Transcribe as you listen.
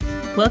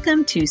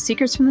Welcome to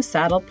Secrets from the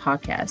Saddle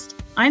podcast.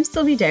 I'm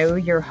Sylvie Dow,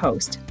 your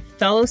host,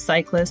 fellow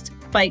cyclist,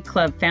 bike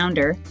club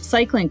founder,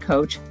 cycling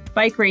coach,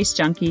 bike race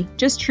junkie,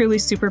 just truly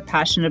super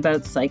passionate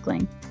about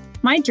cycling.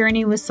 My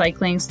journey with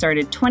cycling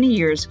started 20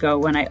 years ago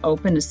when I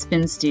opened a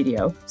spin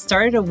studio,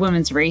 started a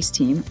women's race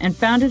team, and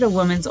founded a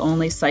women's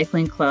only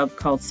cycling club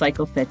called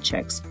Cycle Fit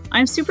Chicks.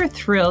 I'm super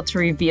thrilled to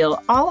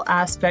reveal all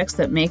aspects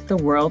that make the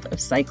world of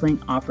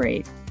cycling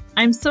operate.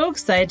 I'm so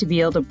excited to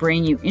be able to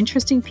bring you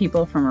interesting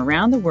people from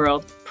around the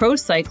world, pro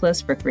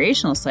cyclists,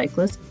 recreational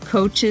cyclists,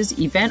 coaches,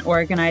 event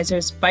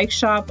organizers, bike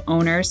shop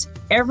owners,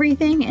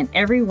 everything and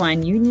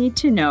everyone you need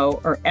to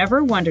know or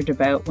ever wondered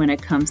about when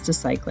it comes to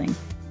cycling.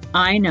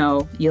 I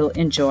know you'll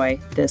enjoy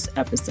this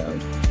episode.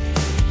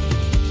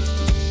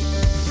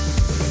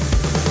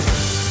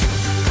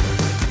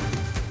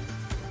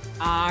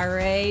 All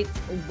right,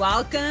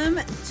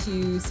 welcome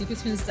to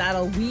Secrets from the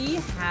Saddle. We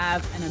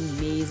have an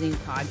amazing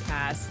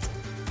podcast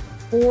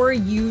for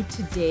you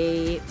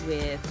today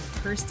with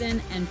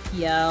Kristen and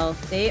P.L.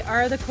 They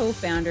are the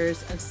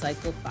co-founders of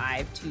Cycle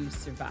 5 to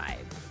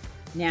Survive.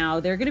 Now,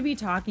 they're going to be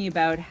talking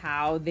about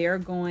how they're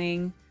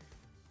going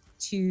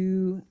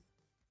to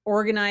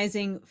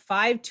organizing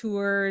 5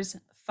 tours,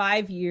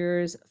 5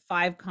 years,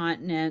 5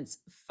 continents,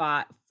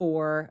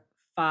 for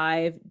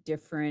 5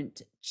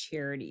 different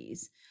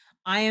charities.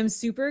 I am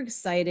super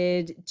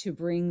excited to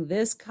bring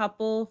this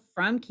couple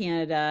from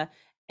Canada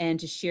and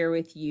to share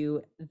with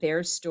you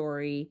their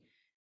story.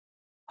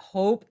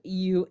 Hope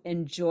you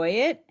enjoy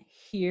it.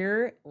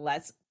 Here,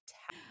 let's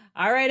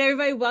all right,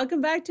 everybody,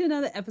 welcome back to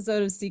another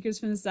episode of Secrets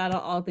from the Saddle,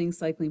 all things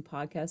cycling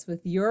podcast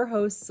with your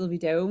host, Sylvie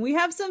Dow. And we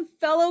have some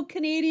fellow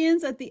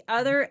Canadians at the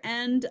other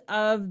end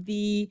of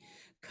the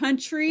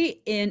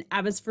country in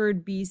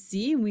Abbotsford,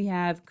 BC. We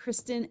have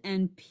Kristen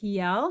and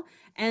P.L,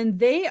 and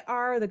they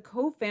are the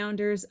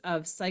co-founders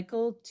of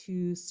Cycle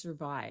to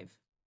Survive.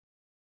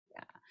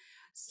 Yeah.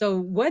 So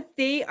what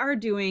they are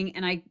doing,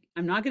 and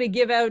I'm not going to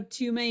give out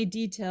too many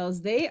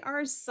details, they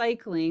are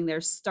cycling.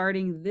 They're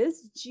starting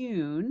this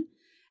June.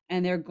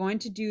 And they're going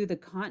to do the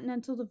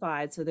Continental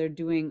Divide. So they're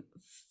doing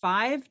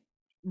 5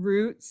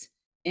 routes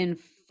in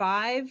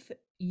 5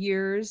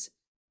 years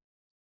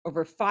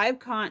over 5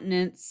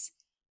 continents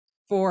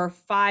for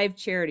 5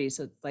 charities.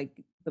 So it's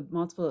like the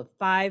multiple of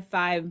 5,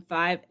 5,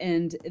 5.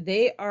 And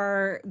they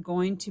are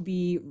going to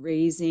be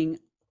raising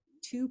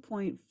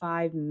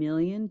 $2.5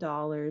 million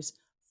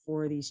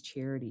for these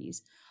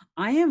charities.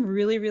 I am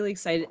really, really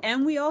excited.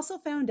 And we also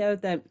found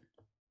out that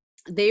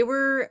they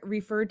were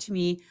referred to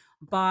me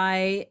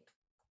by,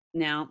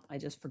 now I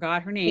just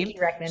forgot her name.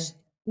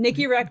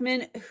 Nikki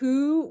Reckman,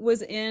 who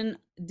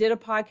did a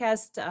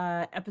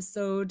podcast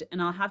episode,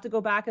 and I'll have to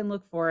go back and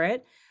look for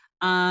it,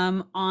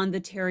 on the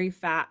Terry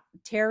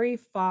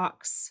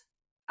Fox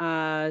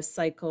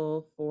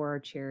cycle for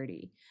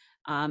charity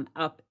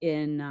up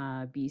in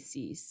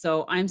BC.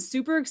 So I'm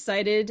super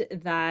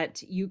excited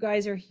that you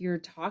guys are here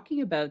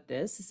talking about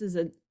this. This is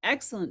an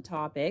excellent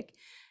topic.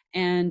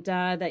 And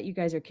that you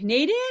guys are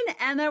Canadian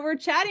and that we're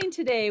chatting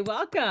today.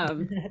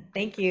 Welcome.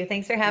 Thank you.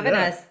 Thanks for having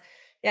us.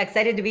 Yeah,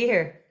 excited to be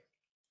here.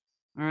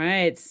 All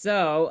right.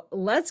 So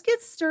let's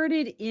get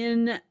started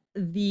in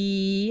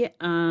the,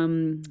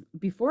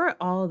 before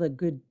all the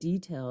good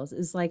details,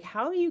 is like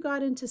how you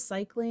got into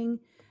cycling,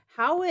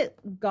 how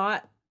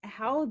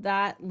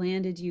that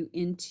landed you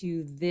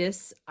into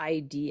this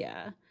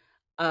idea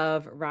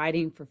of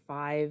riding for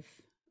 5,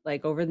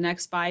 like over the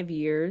next 5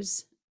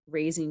 years,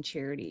 raising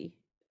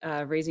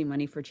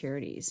money for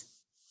charities.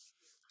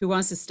 Who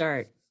wants to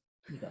start?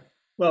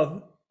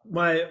 Well,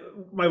 my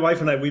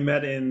wife and I, we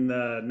met in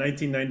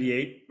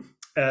 1998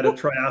 at a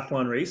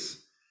triathlon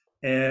race,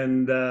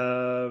 and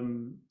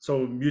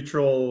so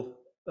mutual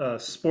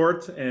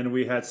sport, and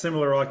we had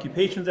similar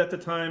occupations at the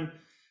time.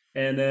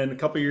 And then a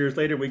couple of years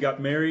later, we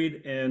got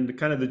married, and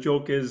kind of the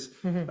joke is,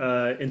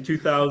 in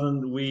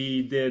 2000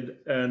 we did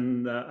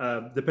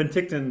the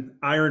Penticton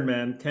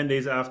Ironman 10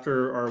 days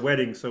after our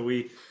wedding. So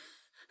we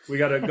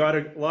got a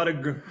lot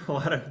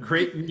of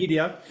great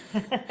media.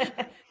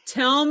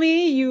 Tell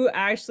me you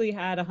actually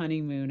had a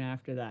honeymoon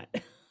after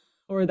that,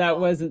 or that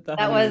wasn't the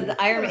honeymoon. That was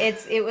the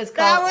Ironman. It was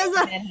called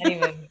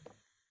honeymoon.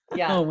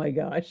 Yeah. Oh my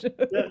gosh.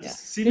 Yeah.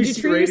 Did you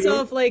treat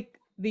yourself like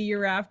the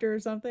year after or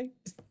something?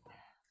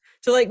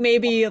 So like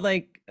maybe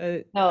like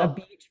a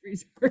beach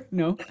resort?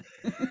 No.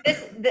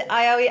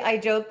 I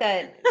joke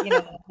that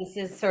this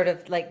is sort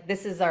of like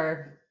this is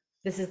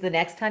the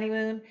next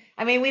honeymoon.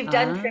 I mean, we've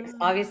done trips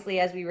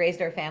obviously as we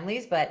raised our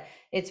families, but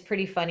it's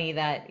pretty funny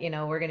that,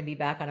 we're going to be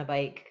back on a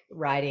bike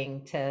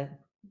riding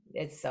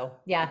it's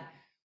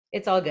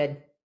all good.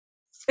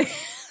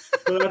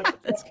 So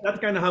that's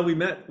kind of how we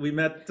met. We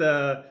met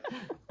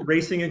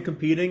racing and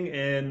competing,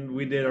 and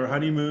we did our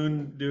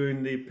honeymoon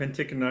doing the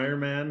Penticton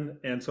Ironman.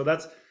 And so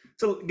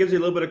it gives you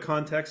a little bit of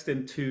context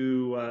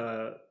into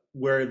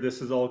where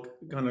this is all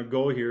going to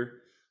go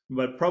here.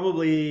 But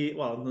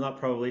not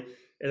probably,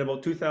 in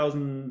about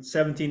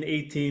 2017,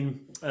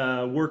 18,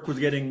 work was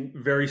getting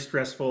very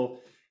stressful.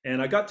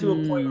 And I got to a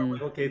point where I'm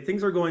like, okay,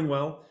 things are going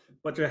well,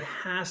 but there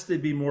has to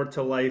be more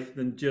to life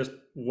than just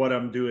what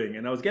I'm doing.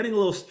 And I was getting a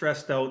little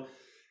stressed out.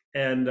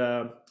 And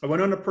I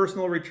went on a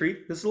personal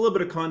retreat. This is a little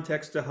bit of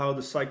context to how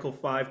the Cycle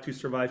 5 to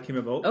Survive came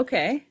about.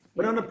 Okay.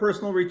 Went on a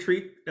personal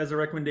retreat as a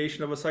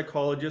recommendation of a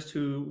psychologist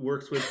who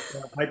works with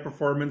high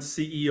performance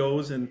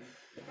CEOs and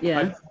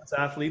high performance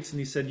athletes. And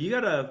he said, you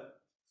got to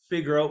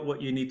figure out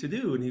what you need to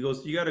do. And he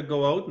goes, you got to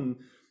go out and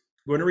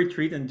go on a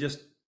retreat and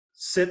just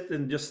sit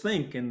and just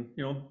think. And,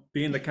 you know,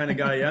 being the kind of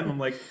guy I am, I'm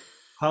like,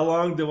 how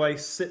long do I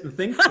sit and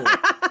think for?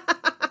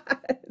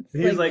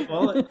 He's like,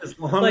 well, as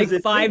long like as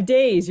it's 5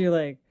 days. You're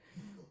like,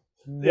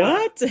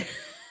 what? Yeah.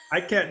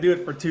 I can't do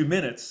it for 2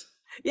 minutes.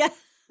 Yeah.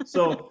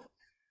 So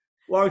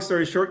long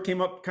story short,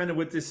 came up kind of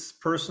with this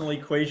personal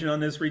equation on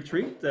this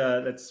retreat.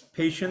 That's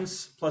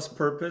patience plus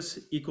purpose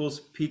equals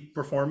peak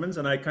performance.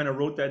 And I kind of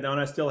wrote that down.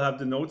 I still have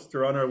the notes.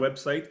 They're on our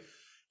website.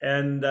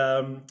 And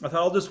I thought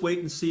I'll just wait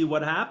and see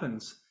what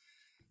happens.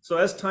 So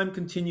as time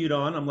continued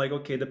on, I'm like,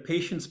 okay, the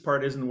patience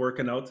part isn't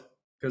working out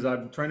because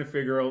I'm trying to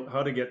figure out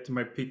how to get to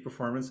my peak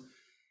performance.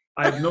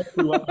 I have no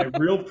clue what my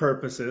real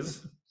purpose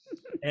is.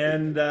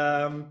 And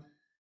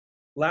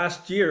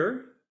last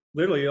year,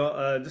 literally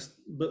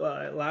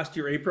last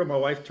year, April, my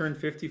wife turned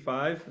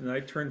 55 and I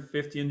turned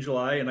 50 in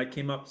July, and I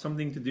came up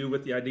something to do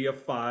with the idea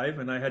of 5.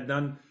 And I had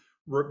done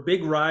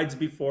big rides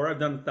before. I've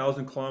done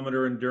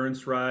 1,000-kilometer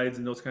endurance rides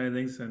and those kind of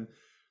things. And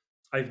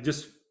I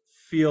just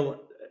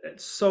feel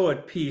so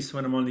at peace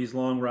when I'm on these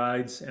long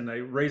rides, and I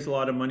raise a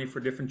lot of money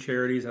for different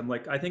charities. I'm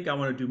like, I think I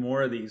want to do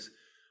more of these.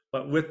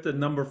 But with the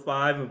number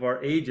 5 of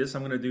our ages,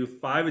 I'm going to do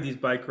 5 of these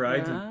bike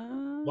rides.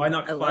 And why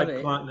not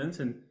 5 continents,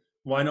 and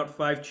why not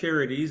 5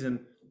 charities, and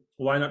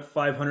why not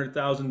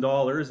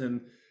 $500,000?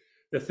 And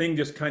the thing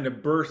just kind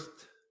of burst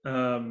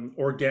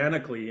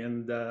organically,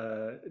 and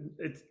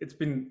it's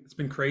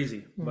been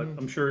crazy. But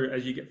I'm sure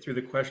as you get through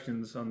the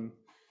questions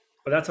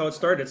but that's how it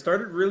started. It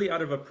started really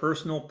out of a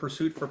personal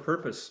pursuit for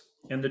purpose,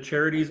 and the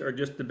charities are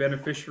just the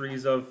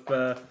beneficiaries of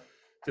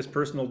this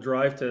personal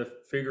drive to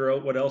figure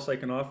out what else I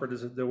can offer to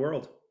the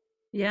world.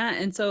 Yeah.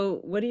 And so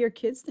what do your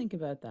kids think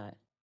about that?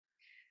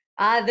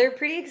 They're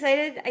pretty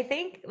excited, I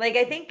think. Like,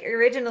 I think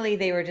originally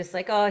they were just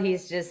like, oh,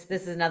 this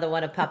is another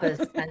one of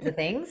Papa's kinds of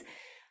things.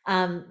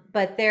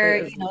 But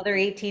they're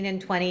 18 and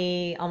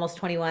 20, almost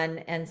 21.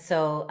 And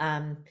so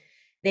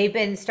they've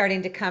been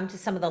starting to come to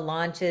some of the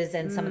launches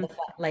and some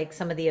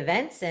of the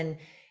events. And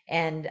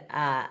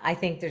I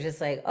think they're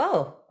just like,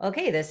 oh,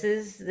 okay, this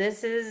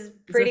is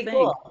pretty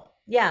cool.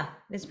 Yeah,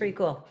 it's pretty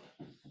cool.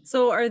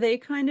 So are they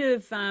kind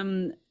of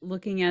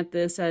looking at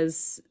this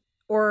as,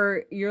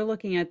 or you're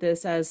looking at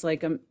this as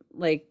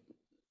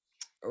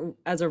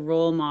as a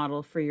role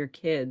model for your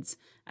kids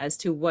as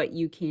to what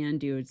you can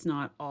do? It's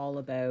not all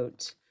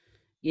about,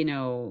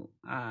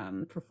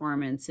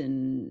 performance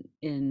in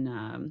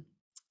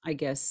I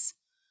guess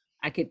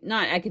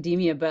not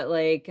academia, but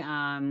like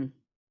in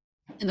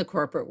the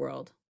corporate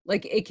world.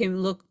 Like it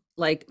can look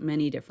like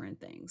many different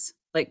things.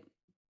 Like,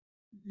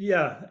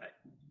 yeah,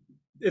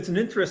 it's an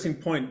interesting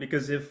point,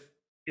 because if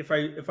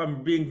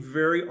I'm being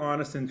very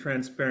honest and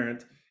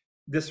transparent,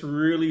 this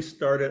really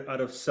started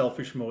out of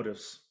selfish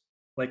motives.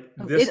 Like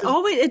this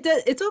it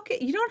does. It's okay.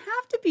 You don't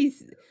have to be,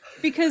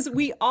 because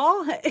we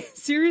all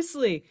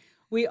seriously,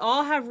 we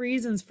all have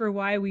reasons for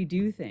why we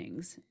do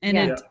things.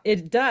 And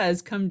it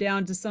does come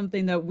down to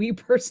something that we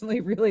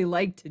personally really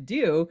like to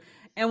do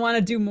and want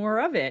to do more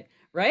of it,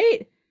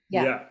 right?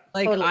 Yeah.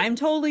 Like totally. I'm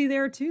totally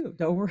there too.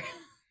 Don't worry.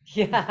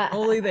 Yeah.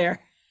 Totally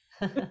there.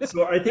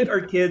 So I think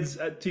our kids,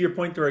 to your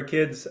point, to our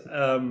kids,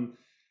 at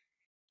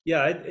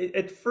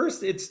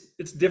first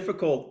it's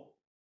difficult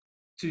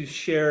to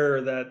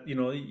share that,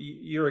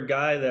 you're a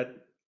guy that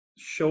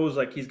shows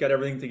like he's got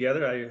everything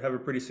together. I have a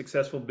pretty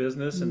successful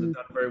business and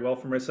done very well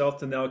for myself,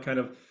 to now kind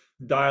of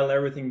dial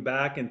everything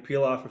back and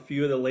peel off a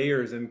few of the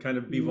layers and kind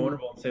of be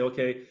vulnerable and say,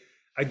 okay,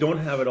 I don't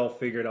have it all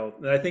figured out.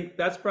 And I think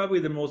that's probably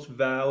the most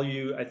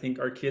value I think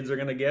our kids are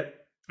going to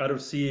get out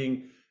of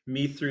seeing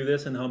me through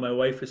this, and how my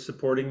wife is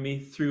supporting me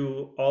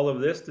through all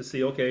of this, to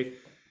see, okay,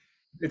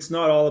 it's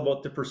not all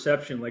about the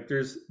perception. Like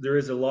there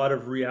is a lot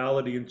of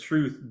reality and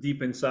truth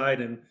deep inside.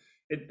 And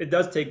it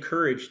does take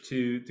courage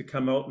to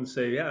come out and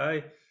say, yeah,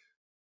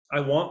 I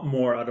want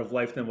more out of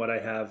life than what I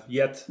have,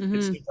 yet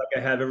it seems like I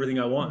have everything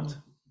I want.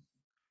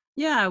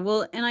 Yeah,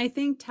 well, and I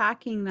think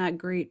tacking that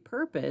great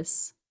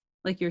purpose,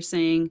 like you're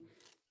saying,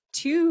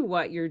 to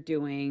what you're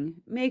doing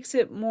makes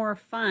it more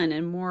fun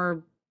and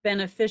more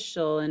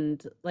beneficial,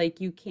 and like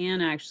you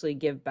can actually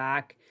give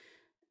back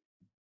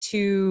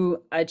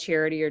to a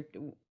charity, or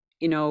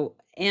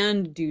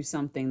and do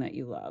something that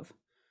you love.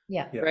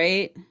 Yeah.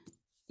 Right?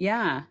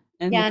 Yeah.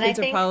 And the kids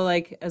are probably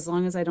like, as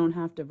long as I don't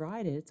have to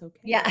ride it, it's okay.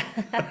 Yeah.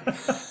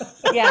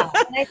 Yeah.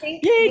 And I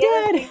think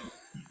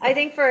I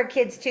think for our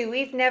kids too,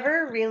 we've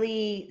never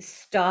really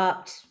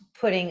stopped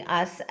putting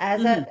us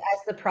as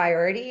the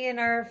priority in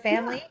our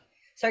family. Yeah.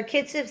 So our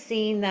kids have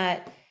seen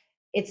that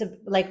it's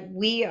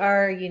we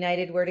are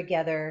united, we're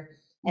together,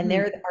 and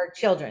they're our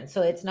children.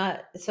 So it's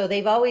not, so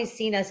they've always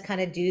seen us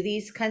kind of do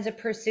these kinds of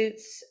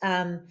pursuits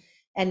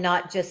and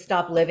not just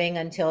stop living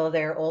until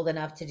they're old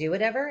enough to do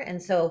whatever.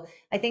 And so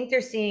I think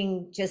they're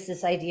seeing just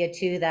this idea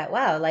too that,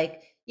 wow,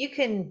 like you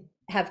can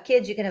have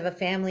kids, you can have a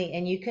family,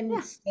 and you can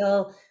Yeah.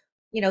 still,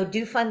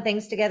 do fun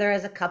things together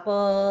as a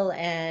couple,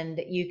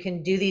 and you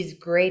can do these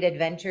great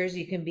adventures.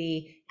 You can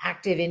be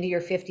active into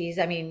your 50s.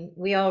 I mean,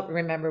 we all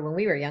remember when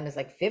we were young, it's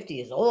like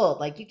 50 is old.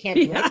 Like you can't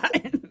do Yeah.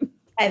 anything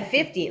at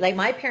 50. Like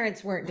my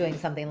parents weren't doing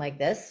something like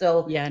this.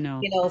 So, Yeah,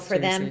 no, for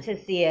them seriously.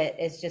 to see it,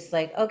 it's just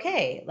like,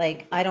 okay,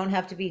 like I don't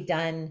have to be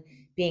done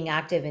being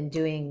active and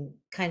doing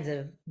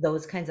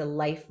those kinds of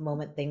life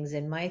moment things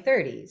in my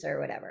 30s or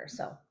whatever.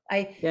 So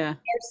I'm Yeah.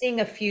 seeing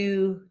a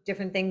few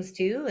different things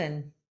too.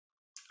 And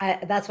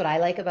that's what I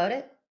like about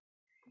it.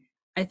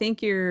 I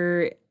think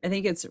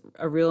it's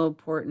a real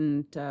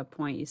important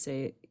point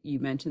you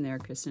mentioned there,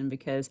 Kristen,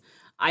 because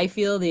I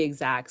feel the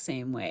exact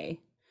same way.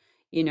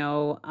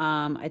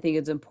 I think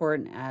it's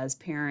important as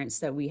parents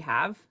that we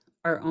have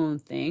our own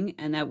thing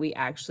and that we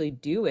actually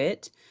do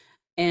it.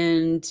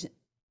 And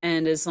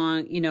as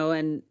long,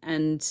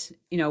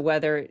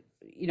 whether,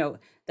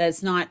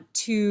 that's not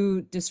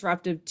too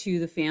disruptive to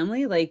the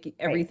family, like Right.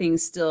 everything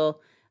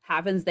still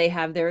happens, they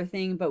have their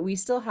thing, but we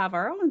still have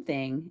our own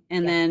thing.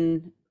 And Yeah.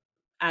 then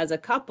as a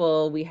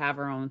couple, we have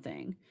our own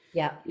thing,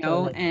 Yeah,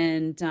 totally.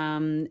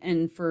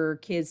 and for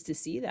kids to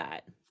see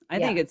that, I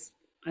think Yeah. it's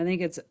I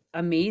think it's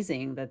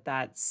amazing that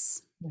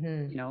that's,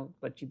 Hmm.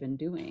 what you've been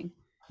doing,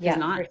 because Yeah,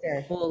 not for sure.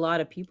 a whole lot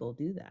of people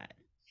do that,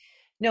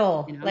 you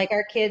No, know? like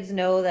our kids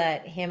know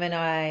that him and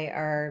I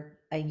are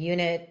a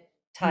unit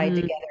tied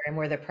Mhm. together and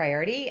we're the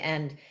priority.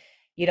 And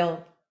you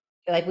don't,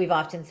 like we've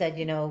often said,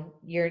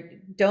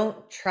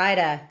 don't try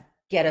to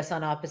get us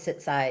on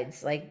opposite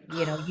sides. Like,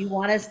 you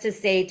want us to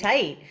stay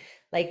tight.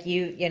 Like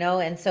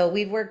and so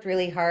we've worked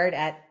really hard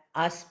at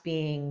us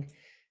being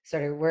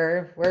sort of,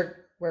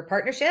 we're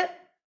partnership.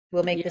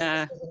 We'll make this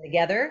Yeah. decision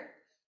together.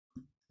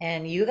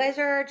 And you guys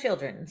are our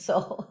children.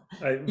 So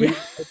Yeah.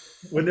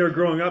 When they were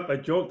growing up, I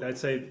joked, I'd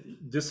say,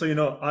 just so you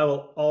know, I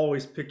will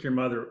always pick your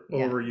mother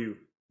yeah, over you.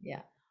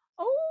 yeah,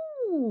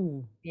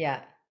 Oh,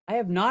 yeah, I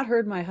have not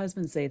heard my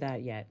husband say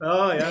that yet.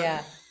 Oh, yeah.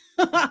 yeah.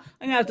 I'm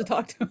gonna have to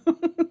talk to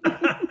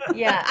him.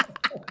 Yeah.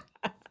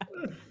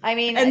 I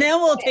mean, And then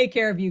we'll take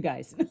care of you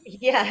guys.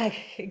 yeah,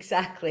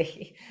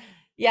 exactly.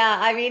 Yeah,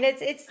 I mean,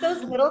 it's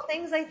those little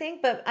things, I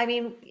think, but I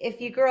mean, if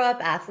you grow up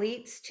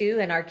athletes too,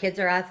 and our kids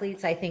are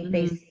athletes, I think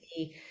they Mhm.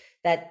 see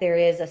that there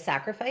is a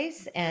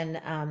sacrifice.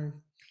 And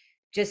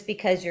just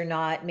because you're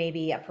not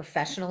maybe a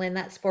professional in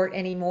that sport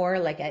anymore,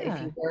 like if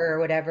Yeah. you were or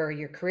whatever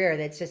your career,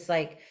 that's just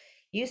like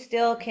you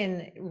still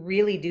can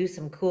really do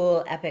some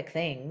cool, epic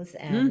things.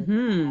 And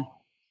Mhm.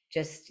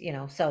 just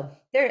so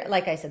there,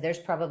 like I said, there's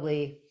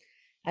probably,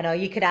 I know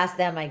you could ask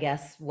them, I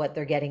guess, what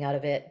they're getting out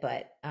of it,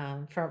 but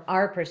from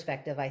our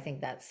perspective, I think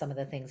that's some of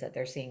the things that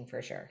they're seeing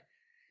for sure.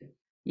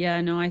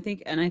 Yeah, no, I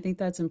think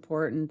that's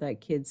important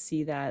that kids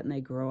see that and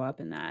they grow up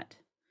in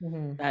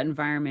Hmm. that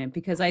environment,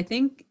 because I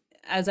think,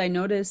 as I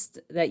noticed,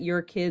 that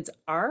your kids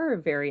are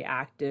very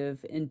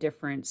active in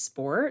different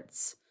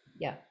sports.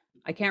 Yeah.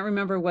 I can't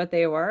remember what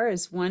they are.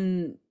 Is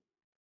one,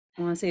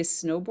 I want to say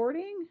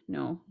snowboarding?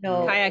 No.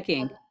 No. No,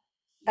 Kayaking.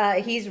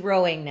 he's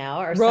rowing now.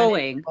 Our son is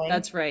Rowing. rowing.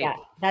 That's right. Yeah,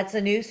 that's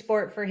a new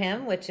sport for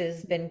him, which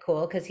has been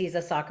cool because he's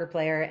a soccer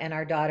player, and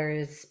our daughter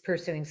is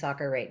pursuing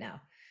soccer right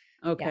now.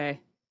 Yeah. Okay.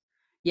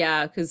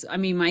 Yeah, because I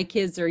mean, my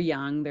kids are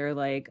young. They're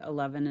like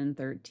 11 and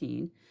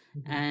 13,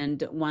 Hmm.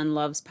 and one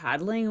loves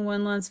paddling and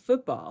one loves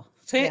football.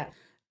 So, Yeah.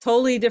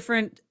 totally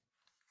different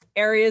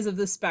areas of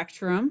the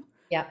spectrum,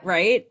 Yeah.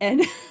 right?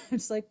 And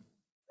it's like,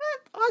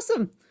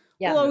 awesome.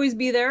 We'll Yeah. always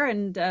be there.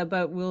 And,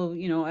 but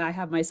I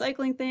have my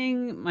cycling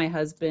thing. My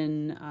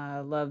husband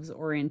loves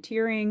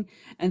orienteering.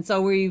 And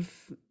so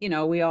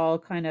we all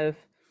kind of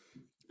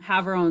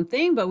have our own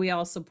thing, but we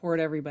all support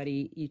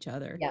each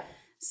other. Yeah.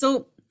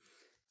 So,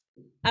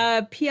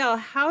 PL,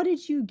 how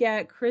did you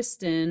get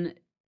Kristen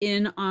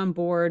in on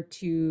board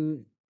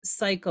to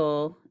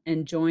cycle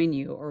and join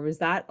you? Or was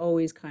that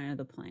always kind of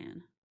the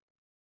plan?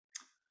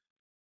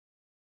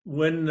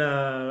 When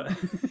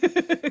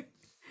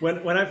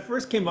when I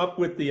first came up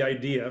with the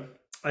idea,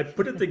 I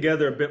put it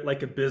together a bit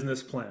like a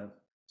business plan.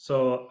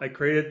 So I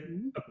created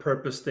Mhm. a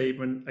purpose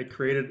statement, I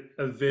created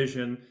a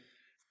vision,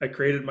 I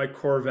created my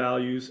core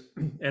values.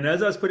 And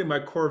as I was putting my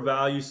core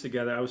values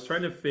together, I was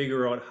trying to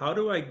figure out, how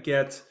do I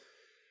get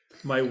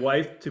my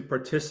wife to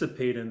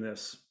participate in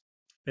this?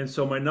 And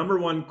so my number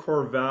one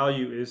core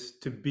value is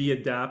to be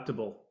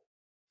adaptable.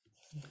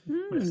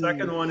 My Hmm.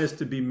 second one is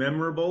to be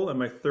memorable, and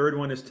my third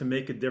one is to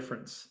make a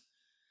difference.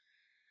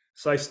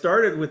 So I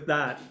started with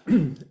that,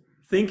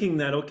 thinking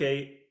that,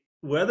 okay,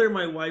 whether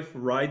my wife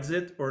rides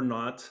it or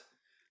not,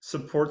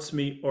 supports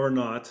me or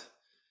not,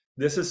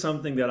 this is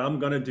something that I'm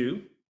going to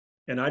do.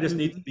 And I just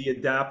need to Mhm. be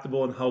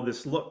adaptable in how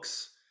this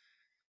looks.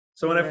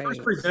 So when I first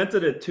Right.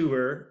 presented it to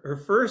her, her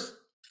first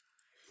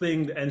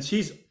thing, and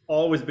she's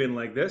always been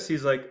like this,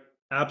 she's like,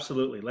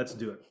 absolutely, let's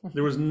do it.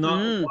 There was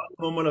not Mm. one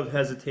moment of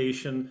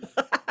hesitation.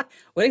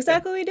 What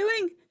exactly are we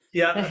doing?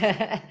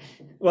 Yeah.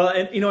 Well,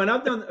 and and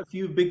I've done a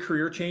few big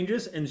career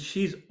changes, and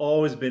she's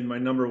always been my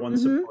number one Mhm.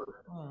 supporter.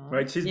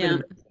 right? She's been Yeah.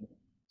 amazing.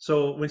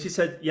 So when she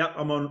said, "Yeah,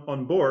 I'm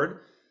on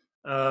board,"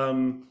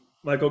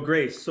 like, "Oh,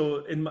 Grace."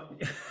 So in my,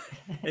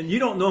 and you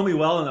don't know me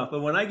well enough,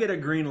 but when I get a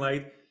green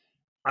light,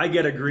 I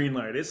get a green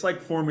light. It's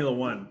like Formula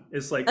One.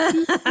 It's like,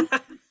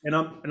 and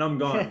I'm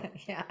gone.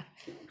 Yeah.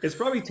 It's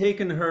probably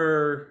taken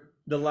her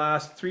the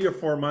last 3 or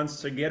 4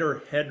 months to get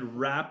her head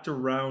wrapped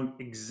around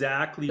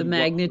exactly The what we're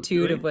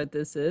magnitude of doing. what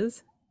this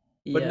is.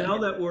 But Yeah. now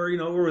that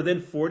we're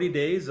within 40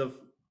 days of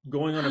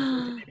going on a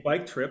 50-day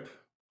bike trip,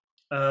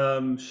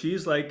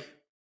 she's like,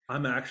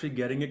 "I'm actually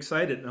getting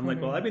excited." And I'm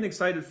like, "Well, I've been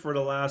excited for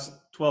the last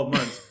 12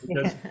 months Yeah.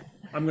 because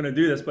I'm going to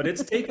do this." But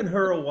it's taken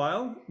her a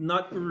while,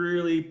 not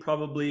really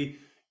probably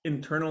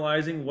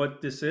internalizing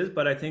what this is.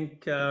 But I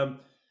think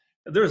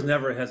there's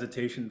never a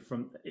hesitation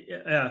from,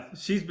 yeah,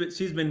 she's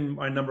been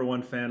my number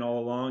one fan all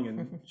along,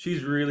 and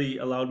she's really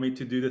allowed me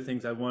to do the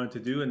things I wanted to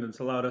do, and it's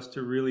allowed us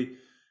to really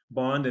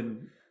bond.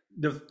 And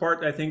the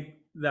part I think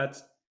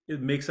that's it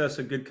makes us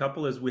a good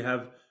couple is we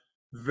have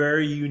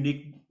very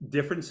unique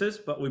differences,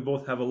 but we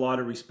both have a lot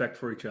of respect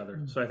for each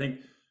other. So I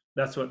think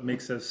that's what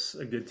makes us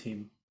a good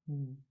team.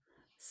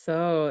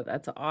 So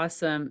that's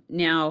awesome.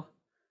 Now,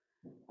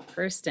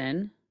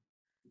 Kristen,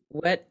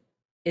 what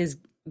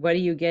what are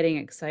you getting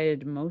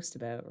excited most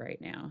about right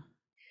now?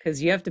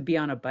 Because you have to be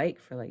on a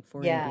bike for like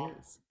 40 Yeah.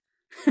 days.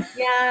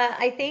 Yeah,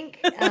 I think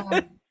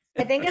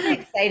I'm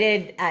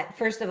excited at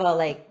first of all,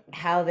 like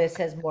how this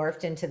has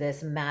morphed into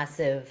this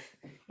massive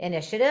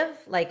initiative.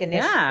 Like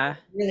initially Yeah. it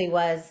really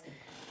was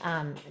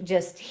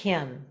just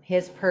him,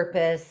 his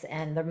purpose,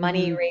 and the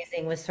money Mhm.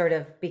 raising was sort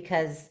of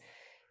because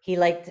he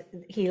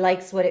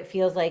likes what it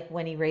feels like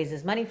when he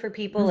raises money for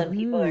people and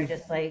people are Mhm.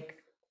 just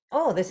like,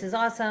 oh, this is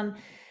awesome.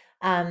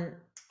 Um,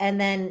 and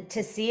then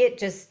to see it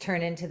just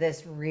turn into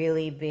this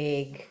really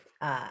big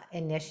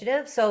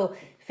initiative. So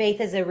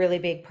faith is a really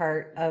big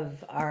part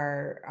of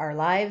our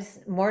lives.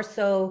 More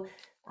so,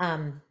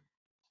 um,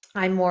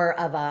 I'm more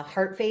of a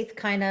heart faith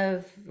kind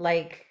of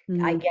like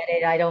I Mhm. get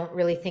it. I don't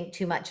really think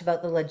too much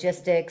about the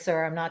logistics,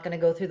 or I'm not going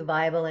to go through the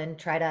Bible and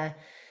try to,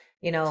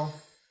 you know,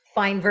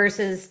 find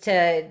verses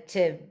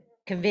to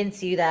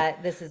convince you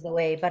that this is the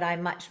way. But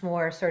I'm much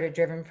more sort of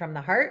driven from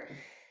the heart.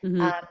 Um,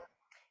 Mhm.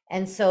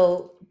 and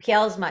so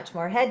PL's much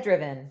more head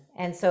driven.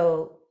 And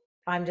so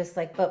I'm just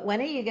like, but when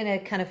are you going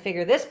to kind of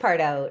figure this part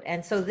out?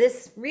 And so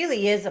this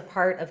really is a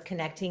part of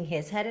connecting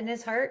his head and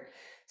his heart.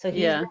 So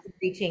he's Yeah. really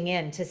reaching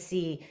in to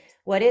see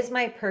what is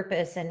my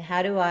purpose and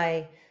how do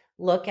I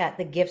look at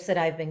the gifts that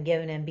I've been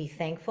given and be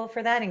thankful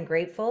for that and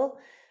grateful.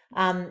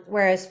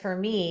 Whereas for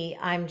me,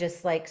 I'm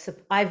just like,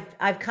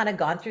 I've kind of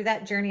gone through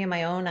that journey on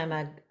my own.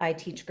 I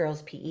teach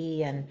girls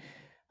PE, and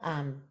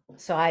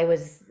so I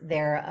was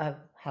there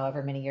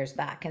however many years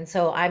back. And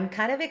so I'm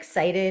kind of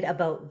excited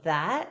about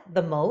that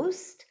the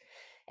most.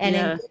 And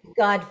in Yeah. good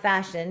God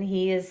fashion,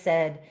 he has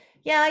said,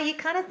 yeah, you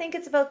kind of think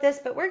it's about this,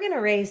 but we're going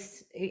to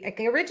raise, like,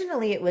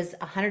 originally it was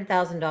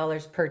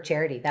 $100,000 per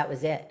charity. That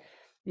was it.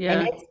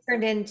 And Yeah. it's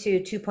turned into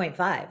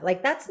 2.5.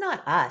 Like, that's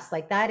not us.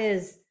 Like,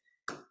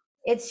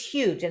 it's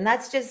huge. And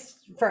that's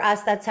just for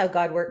us, that's how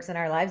God works in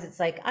our lives. It's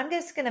like, I'm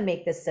just going to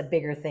make this a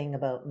bigger thing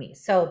about me.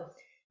 So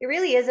it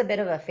really is a bit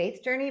of a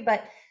faith journey,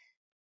 but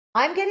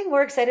I'm getting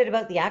more excited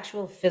about the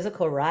actual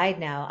physical ride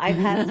now. I've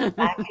had some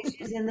back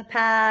issues in the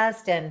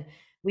past, and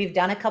we've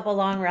done a couple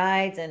long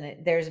rides,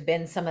 and there's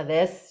been some of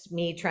this,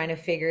 me trying to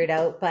figure it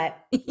out. But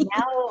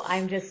now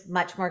I'm just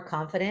much more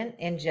confident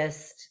in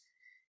just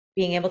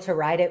being able to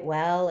ride it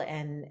well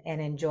and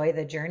enjoy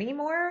the journey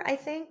more, I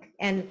think.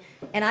 And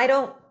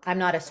I'm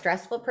not a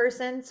stressful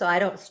person, so I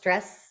don't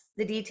stress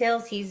the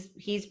details.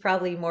 He's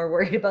probably more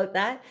worried about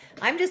that.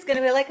 I'm just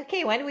gonna be like,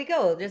 okay, when do we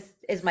go? Just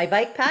is my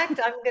bike packed?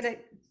 I'm gonna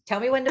tell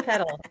me when to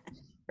pedal,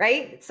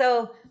 right?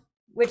 So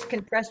which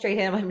can frustrate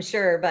him, I'm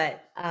sure,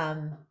 but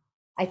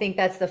I think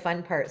that's the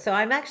fun part. So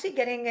I'm actually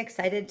getting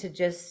excited to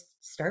just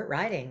start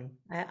riding.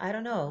 I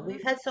don't know.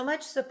 We've had so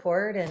much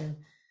support, and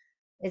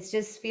it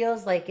just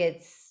feels like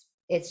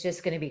it's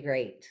just going to be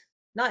great.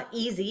 Not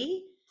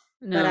easy,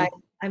 but No.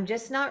 I'm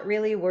just not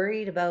really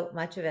worried about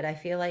much of it. I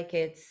feel like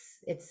it's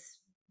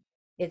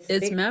It's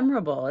big.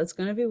 memorable. It's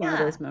going to be one of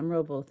Yeah, those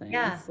memorable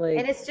yeah. things. And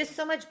Like, it's just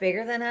so much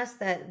bigger than us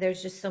that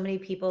there's just so many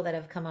people that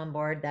have come on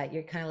board that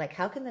you're kind of like,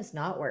 how can this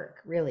not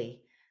work?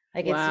 Really?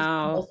 Like it's just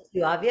wow. almost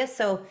too obvious.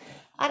 So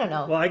I don't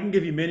know. Well, I can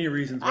give you many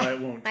reasons why it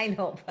won't. I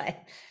know, but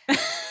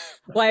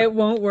Why it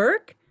won't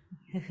work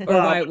or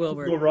Well, why it what will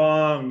could go work?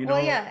 wrong,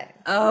 well, yeah,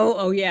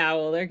 Oh yeah.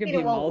 Well, there I could mean,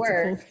 be it won't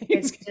multiple work. things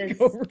It's could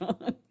go just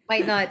wrong.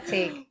 might not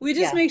take, We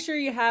just yeah, make sure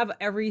you have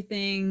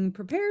everything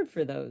prepared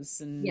for those,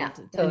 yeah, and then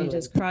you totally,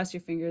 just cross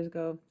your fingers,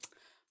 go,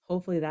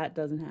 hopefully that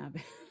doesn't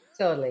happen.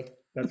 totally.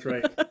 that's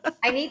right.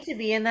 I need to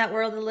be in that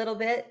world a little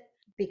bit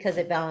because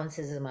it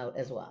balances them out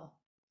as well.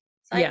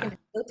 So I can Yeah.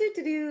 go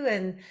do,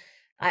 and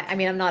I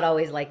mean, I'm not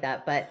always like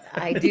that, but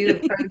I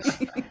do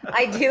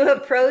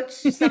approach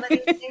some of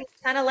these things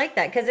kind of like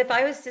that. Because if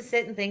I was to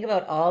sit and think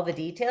about all the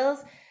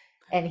details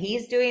and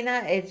he's doing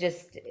that,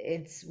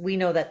 we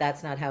know that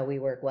that's not how we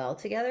work well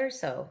together.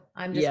 So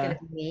I'm just going Yeah.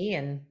 to be me,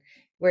 and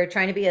we're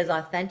trying to be as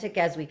authentic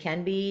as we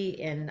can be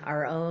in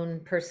our own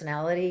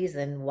personalities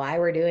and why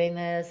we're doing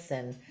this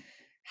and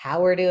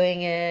how we're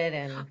doing it.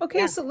 And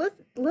Okay, so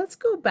let's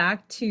go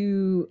back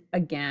to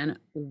again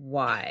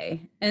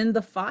why and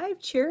the 5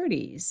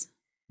 charities.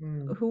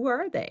 Mm. Who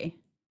are they?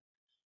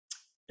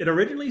 It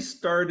originally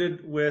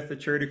started with a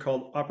charity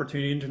called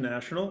Opportunity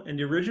International, and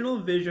the original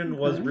vision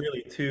was Okay.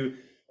 really to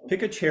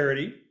pick a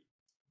charity,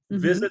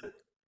 Mm-hmm. visit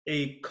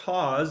a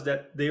cause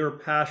that they were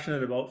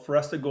passionate about, for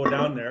us to go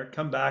down there,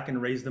 come back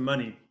and raise the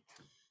money.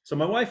 So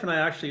my wife and I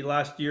actually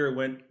last year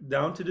went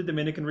down to the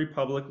Dominican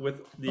Republic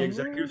with the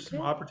executives from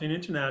Okay. Opportunity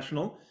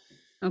International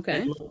and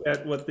Okay. looked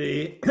at what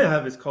they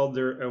have. It's called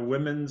their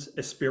Women's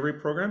Aspiri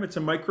program. It's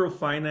a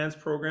microfinance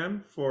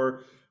program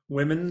for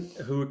women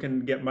who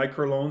can get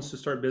microloans to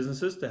start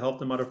businesses to help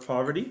them out of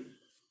poverty.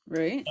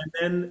 Right. And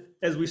then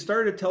as we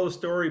started to tell the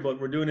story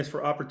about we're doing this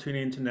for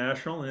Opportunity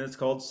International and it's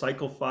called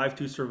Cycle 5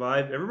 to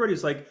Survive,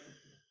 everybody's like,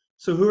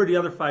 so who are the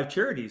other 5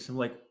 charities? I'm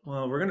like,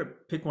 well, we're going to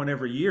pick one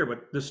every year.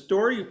 But the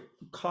story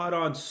caught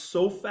on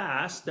so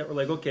fast that we're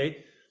like,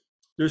 okay,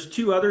 there's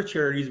 2 other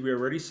charities we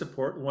already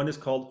support. One is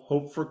called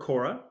Hope for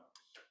Cora,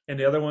 and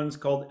the other one's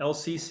called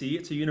LCC.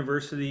 It's a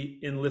university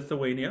in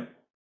Lithuania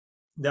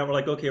that we're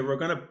like, okay, we're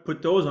going to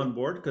put those on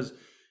board because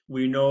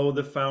we know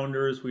the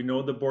founders, we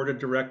know the board of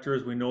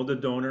directors, we know the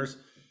donors.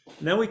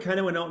 And then we kind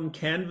of went out and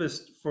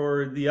canvassed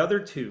for the other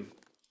 2.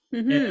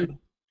 Mm-hmm. And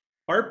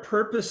our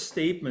purpose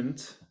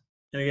statement,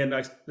 and again,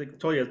 I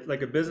told you,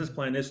 like a business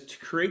plan, is to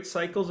create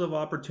cycles of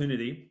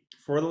opportunity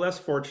for the less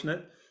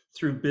fortunate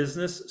through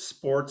business,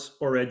 sports,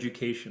 or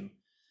education.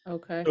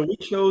 Okay. So we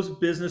chose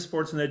business,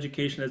 sports, and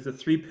education as the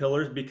 3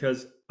 pillars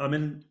because I'm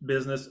in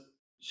business,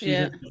 she's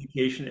Yeah. in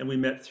education, and we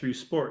met through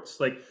sports.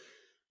 Like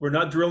we're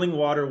not drilling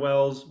water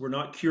wells, we're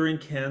not curing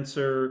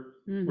cancer.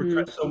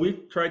 Mm-hmm. So we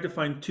tried to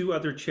find 2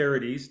 other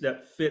charities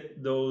that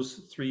fit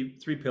those three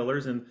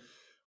pillars, and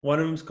one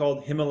of them is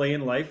called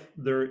Himalayan Life.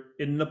 They're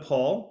in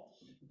Nepal,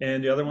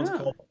 and the other one's Oh.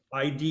 called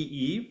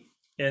IDE.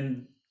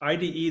 And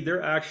IDE,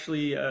 they're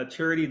actually a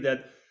charity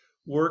that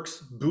works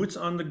boots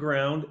on the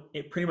ground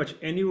pretty much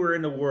anywhere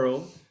in the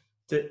world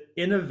to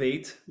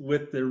innovate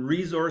with the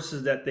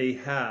resources that they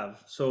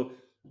have. So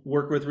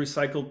work with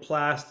recycled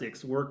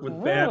plastics, work with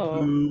Oh.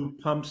 bamboo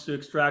pumps to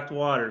extract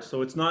water.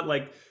 So it's not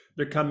like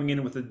they're coming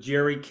in with a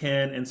jerry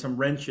can and some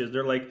wrenches.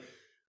 They're like,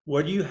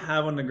 what do you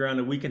have on the ground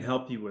that we can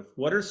help you with?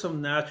 What are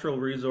some natural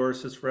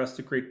resources for us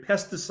to create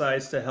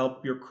pesticides to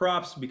help your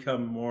crops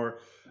become more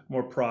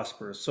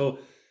prosperous? So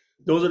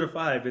those are the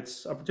 5.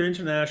 It's Opportunity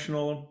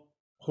International,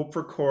 Hope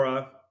for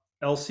Cora,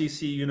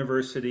 LCC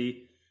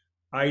University,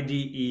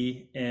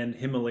 IDE, and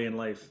Himalayan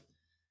Life.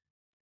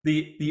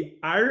 The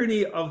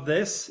irony of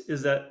this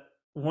is that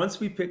once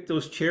we pick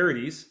those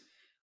charities,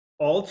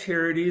 all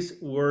charities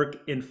work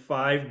in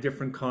 5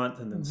 different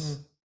continents.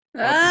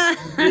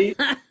 Opportunity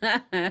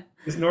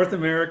is North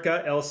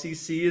America,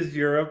 LCC is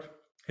Europe,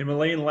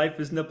 Himalayan Life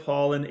is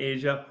Nepal and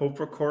Asia, Hope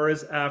for Cora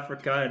is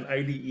Africa, and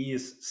IDE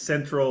is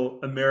Central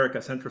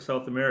America, Central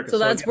South America. So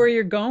that's again, where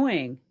you're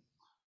going.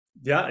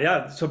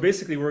 yeah. So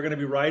basically, we're going to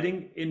be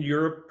riding in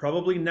Europe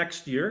probably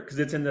next year because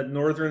it's in the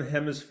northern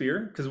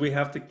hemisphere. Because we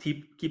have to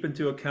keep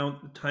into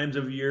account the times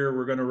of year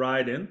we're going to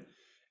ride in,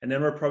 and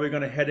then we're probably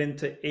going to head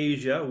into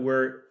Asia,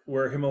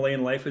 where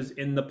Himalayan Life is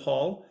in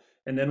Nepal,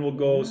 and then we'll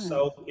go Yeah.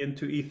 south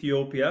into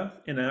Ethiopia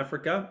in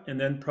Africa, and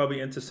then probably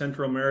into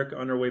Central America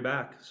on our way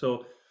back.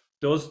 So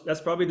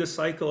that's probably the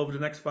cycle over the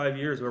next 5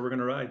 years where we're going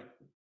to ride.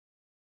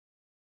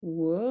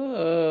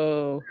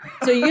 Whoa.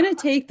 So you're gonna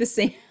take the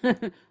same.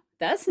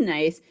 That's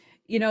nice.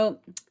 You know,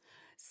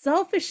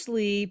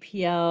 selfishly,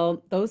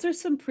 PL, those are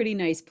some pretty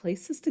nice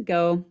places to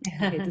go.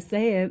 I hate to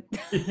say it.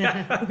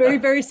 Yeah. Very,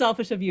 very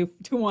selfish of you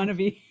to want to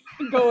be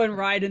go and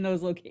ride in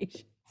those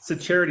locations. It's the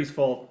charity's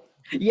fault.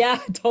 Yeah,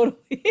 totally.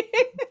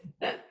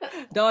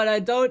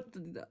 Don't.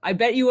 I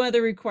bet you one of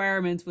the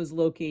requirements was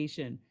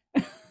location.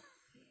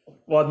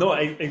 Well, no,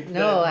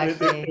 No,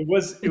 actually. it It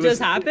was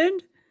just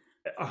happened?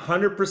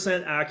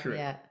 100% accurate.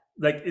 Yeah.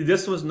 Like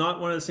this was not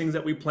one of the things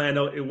that we planned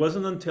out. It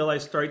wasn't until I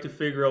started to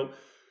figure out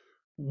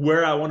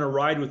where I want to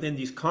ride within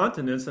these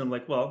continents, and I'm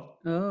like, well,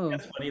 Oh,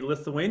 that's funny.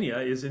 Lithuania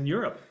is in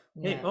Europe.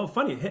 Hey, Yeah. oh,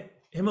 funny.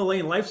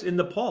 Himalayan Life's in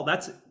Nepal.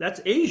 That's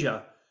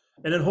Asia.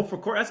 And then Hope for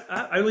Core.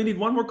 I only need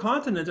one more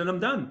continent, and I'm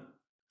done.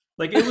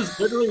 Like it was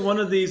literally one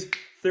of these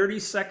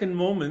 30-second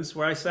moments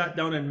where I sat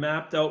down and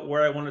mapped out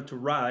where I wanted to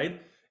ride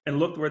and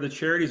looked where the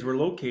charities were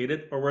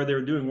located or where they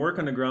were doing work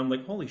on the ground.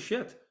 Like, holy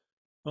shit.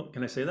 Oh,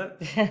 can I say that?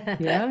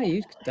 yeah,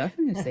 you could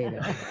definitely say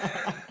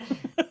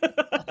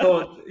that.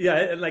 So yeah,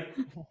 and like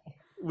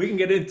we can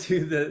get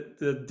into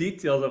the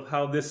details of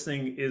how this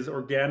thing is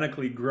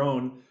organically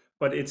grown,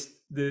 but it's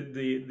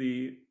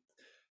the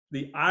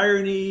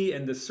irony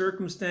and the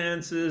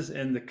circumstances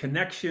and the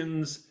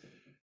connections.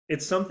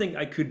 It's something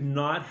I could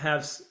not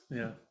have.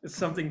 Yeah, it's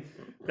something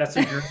that's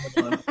a journal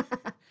on.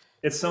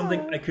 It's something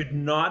I could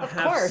not Of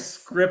have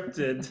course.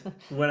 scripted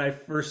when I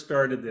first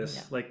started this.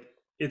 Yeah. Like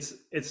it's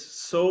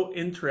so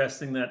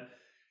interesting that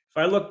if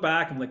I look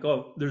back, I'm like,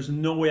 oh, there's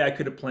no way I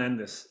could have planned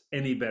this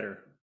any better.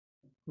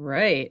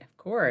 Right, of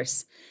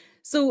course.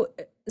 So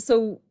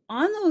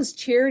on those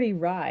charity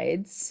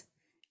rides,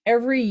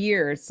 every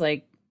year it's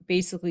like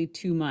basically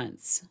 2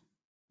 months.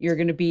 You're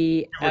going to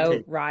be Give or out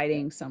take.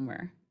 riding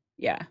somewhere.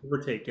 Yeah, Give or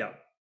take, yeah.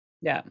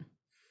 yeah.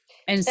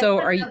 And so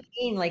Especially are you, on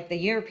being like the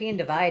European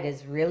divide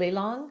is really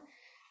long.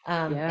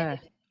 And yeah. I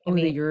Oh,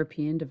 the mean,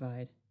 European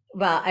divide.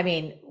 well, I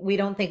mean, we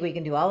don't think we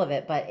can do all of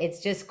it, but it's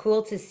just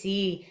cool to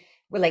see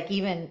where like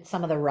even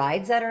some of the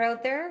rides that are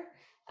out there.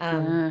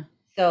 Um, Yeah.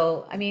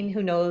 so I mean,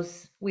 who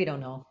knows? We don't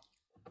know.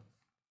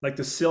 Like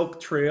the Silk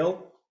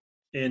Trail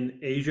in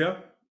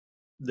Asia,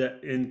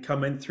 that in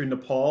coming through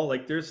Nepal,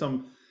 like there's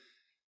some,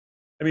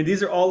 I mean,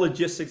 these are all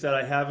logistics that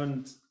I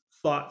haven't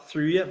thought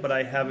through yet, but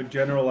I have a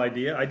general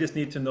idea. I just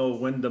need to know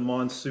when the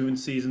monsoon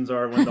seasons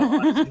are, when the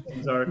hot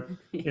seasons are,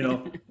 Yeah.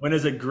 when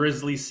is a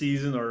grizzly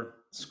season or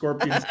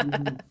scorpion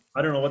season.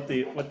 I don't know what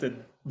the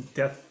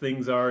death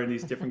things are in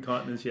these different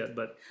continents yet,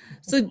 but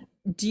So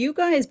do you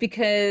guys,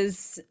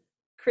 because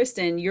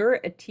Kristen, you're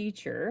a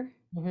teacher,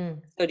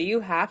 Mhm. so do you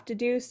have to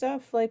do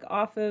stuff like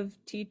off of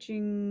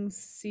teaching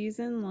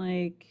season?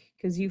 Like,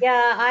 because you,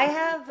 Yeah, I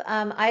have.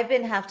 I've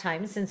been half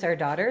time since our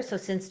daughter, so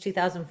since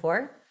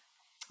 2004.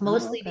 oh,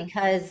 Mostly okay.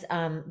 because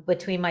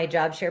between my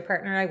job share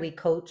partner and I, we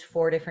coach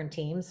 4 different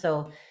teams,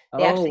 so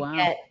they Oh, actually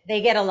wow.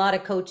 they get a lot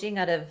of coaching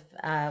out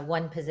of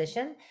one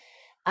position.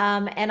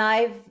 And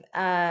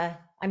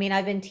I mean,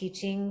 I've been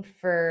teaching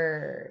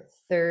for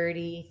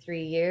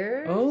 33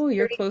 years, Oh,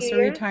 you're close 32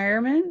 to years.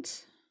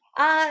 retirement?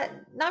 Not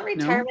No?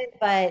 retirement,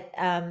 but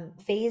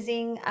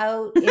phasing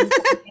out in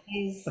some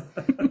ways.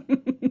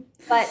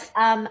 But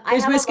I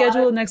Here's have my a lot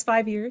schedule of the next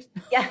 5 years.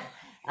 yeah.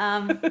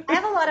 I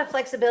have a lot of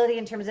flexibility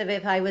in terms of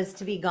if I was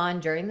to be gone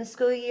during the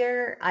school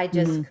year, I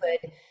just Hmm.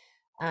 could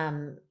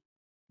um,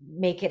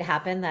 make it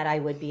happen that I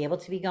would be able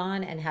to be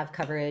gone and have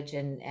coverage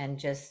and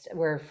just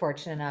we're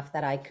fortunate enough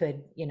that I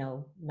could,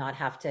 not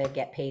have to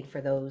get paid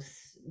for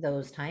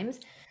those times.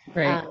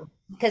 Right.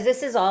 Because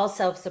this is all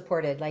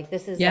self-supported. Like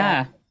this is a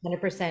Yeah.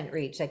 100%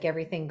 reach, like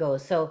everything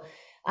goes. So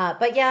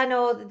but yeah,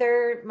 no,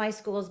 my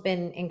school's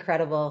been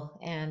incredible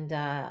and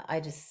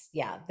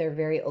yeah, they're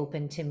very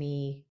open to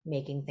me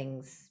making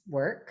things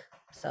work.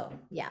 So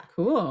yeah.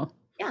 Cool.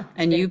 Yeah, it's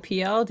And been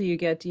UPL, do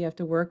you have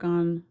to work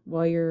on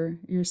while you're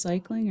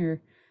cycling, or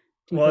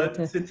do you get well,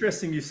 to? it's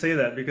interesting you say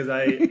that because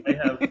I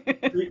have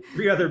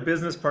three other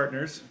business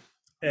partners,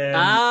 and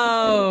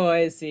Oh,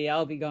 I see.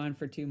 I'll be gone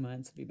for 2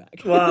 months. I'll be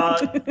back. well,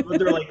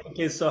 they're like,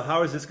 okay, so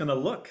how is this going to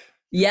look?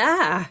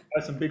 Yeah. I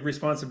have some big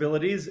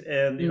responsibilities,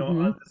 and Hmm.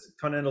 on this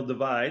continental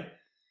divide,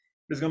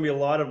 there's going to be a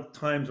lot of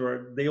times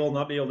where they will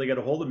not be able to get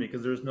a hold of me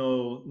because there's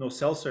no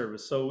cell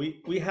service. So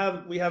we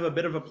have a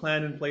bit of a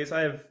plan in place.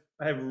 I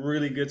have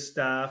really good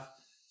staff,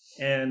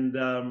 and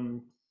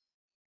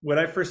when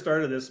I first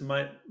started this,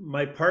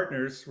 my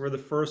partners were the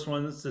first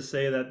ones to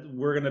say that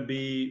we're going to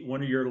be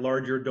one of your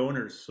larger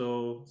donors.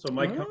 So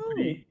my Oh,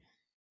 company,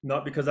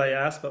 not because I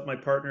asked, but my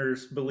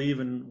partners believe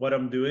in what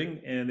I'm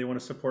doing and they want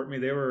to support me.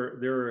 They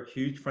were a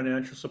huge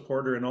financial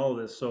supporter in all of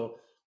this. So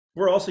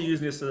we're also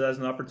using this as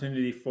an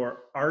opportunity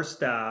for our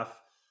staff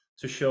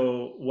to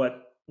show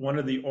what one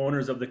of the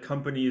owners of the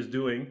company is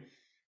doing.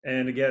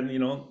 And again,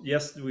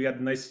 yes, we got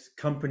a nice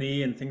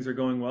company and things are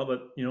going well,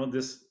 but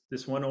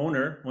this one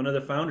owner, one of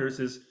the founders,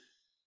 is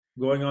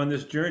going on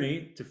this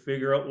journey to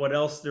figure out what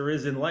else there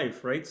is in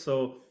life, right?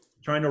 So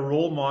trying to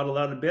role model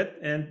that a bit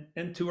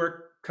and to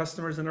our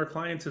customers and our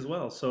clients as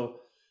well.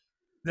 So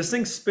this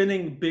thing's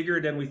spinning bigger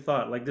than we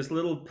thought. Like this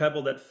little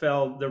pebble that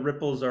fell, the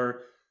ripples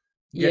are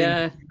getting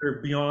yeah.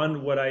 bigger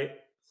beyond what I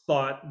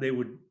thought they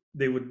would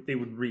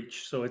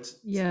reach. So it's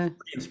Yeah.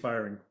 pretty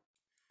inspiring,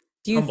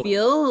 Do you humbling.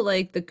 feel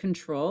like the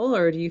control,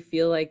 or do you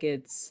feel like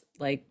it's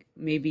like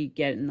maybe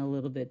getting a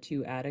little bit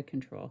too out of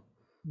control?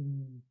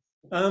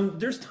 Mm.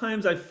 There's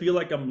times I feel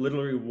like I'm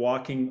literally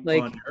walking on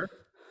Like, air.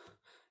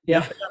 Yeah,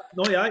 yeah, yeah.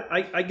 No, yeah,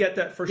 I get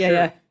that for yeah, sure.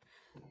 yeah.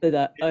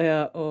 That, oh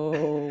yeah,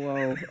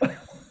 oh,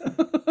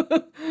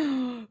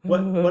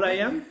 What whoa. I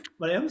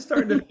am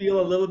starting to feel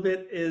a little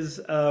bit is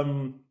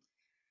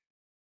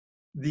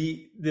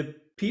the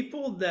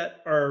people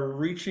that are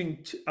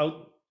reaching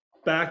out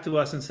back to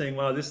us and saying,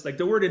 "Wow, this like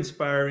the word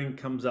inspiring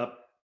comes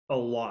up a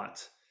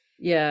lot."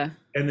 Yeah.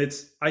 And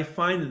I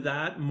find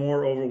that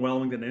more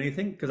overwhelming than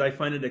anything because I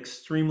find it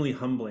extremely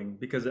humbling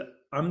because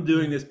I'm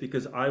doing this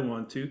because I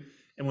want to.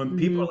 And when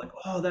people Hmm. are like,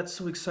 "Oh, that's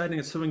so exciting,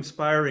 it's so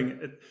inspiring,"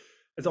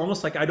 it's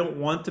almost like I don't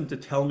want them to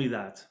tell me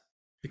that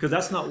because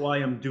that's not why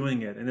I'm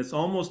doing it. And it's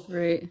almost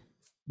Right.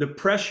 the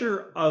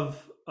pressure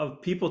of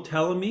people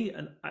telling me,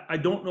 and I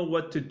don't know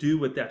what to do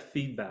with that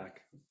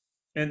feedback.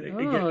 And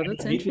again, Oh, I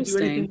that's don't need to do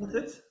anything interesting. with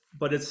it,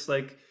 but it's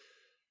like,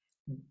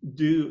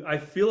 do I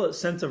feel a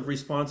sense of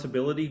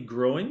responsibility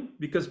growing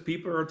because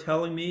people are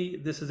telling me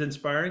this is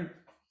inspiring,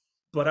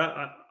 but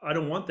I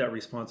don't want that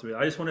responsibility.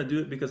 I just want to do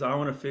it because I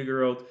want to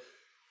figure out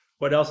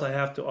what else I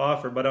have to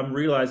offer. But I'm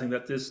realizing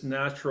that this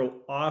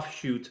natural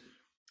offshoot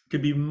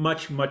could be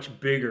much, much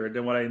bigger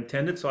than what I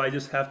intended. So I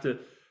just have to,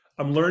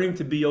 I'm learning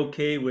to be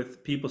okay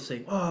with people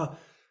saying, "Oh,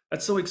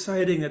 that's so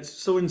exciting. That's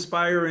so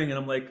inspiring." And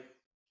I'm like,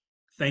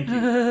 "Thank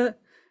you."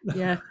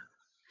 Yeah.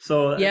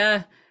 So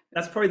Yeah.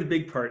 that's probably the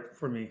big part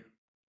for me.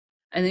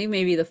 I think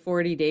maybe the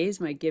 40 days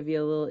might give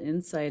you a little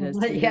insight as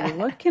to, Yeah.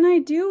 what can I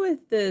do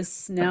with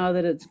this now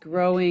that it's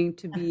growing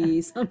to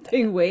be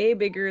something way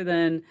bigger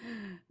than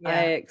I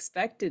Yeah.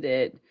 expected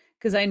it?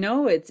 Because I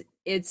know it's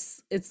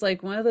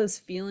like one of those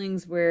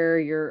feelings where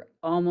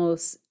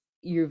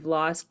you've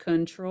lost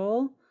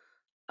control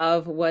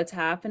of what's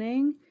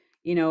happening.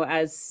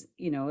 As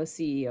a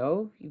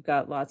CEO, you've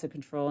got lots of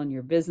control in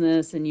your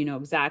business and you know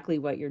exactly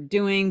what you're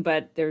doing,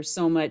 but there's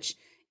so much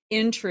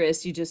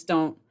interest, you just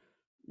don't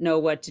know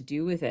what to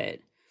do with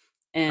it.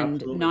 And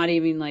Absolutely. not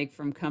even like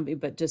from company,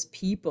 but just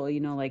people,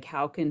 like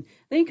then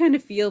you kind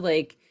of feel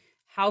like,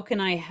 how can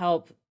I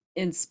help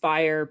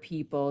inspire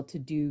people to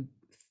do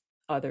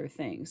other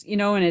things?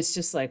 And it's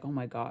just like, oh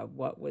my God,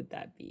 what would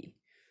that be?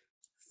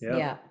 Yeah.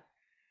 Yeah.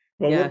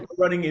 Well, we're Yeah.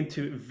 running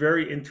into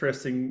very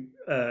interesting,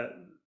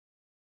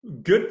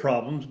 good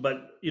problems,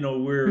 but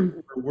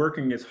we're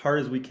working as hard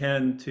as we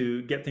can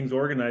to get things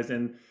organized.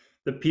 And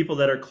the people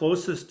that are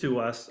closest to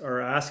us are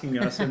asking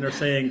us, and they're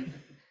saying,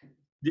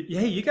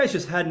 "Hey, you guys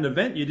just had an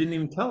event. You didn't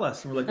even tell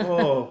us." And we're like,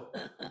 "Oh,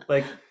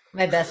 like,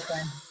 My best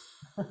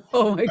friend.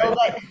 Oh my No, God.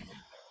 but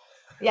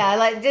yeah,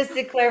 like just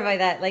to clarify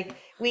that, like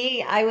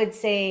I would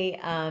say,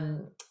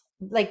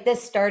 like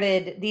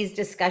these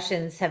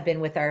discussions have been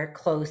with our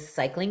close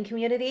cycling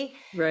community.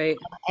 Right.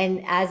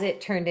 And as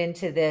it turned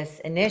into this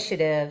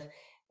initiative,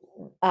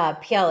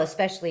 PL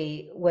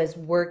especially was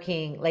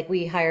working, like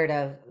we hired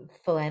a Mm.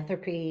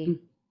 philanthropy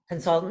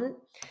consultant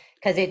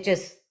because it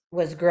just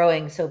was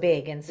growing so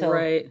big. And so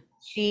Right.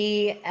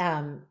 she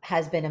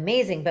has been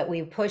amazing, but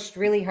we pushed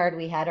really hard.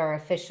 We had our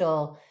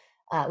official,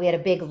 we had a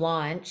big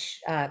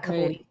launch a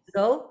couple Right. weeks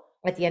ago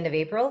at the end of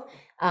April.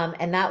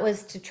 And that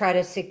was to try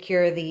to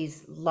secure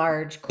these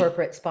large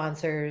corporate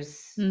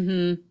sponsors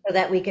Mm-hmm. so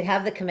that we could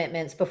have the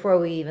commitments before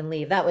we even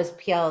leave. That was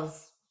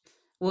PL's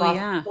Well, lofty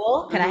yeah.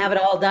 goal. Can I Uh-huh. have it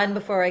all done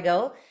before I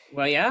go?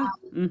 Well, yeah.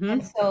 And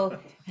Mm-hmm. so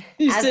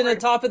You as sit we're, at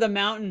the top of the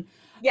mountain.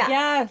 yeah,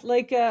 Yeah,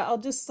 like I'll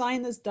just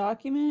sign this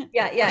document.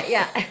 yeah, yeah,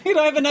 yeah, You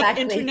don't have enough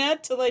exactly.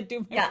 internet to like do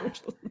my Yeah.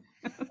 virtual.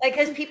 Like,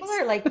 because people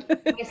are like, my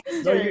no, you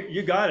sister,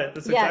 you got it.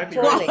 That's yeah, exactly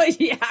Well, right."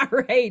 totally. yeah,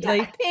 right. Yeah,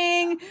 Like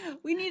ping,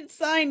 we need to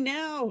sign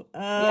now.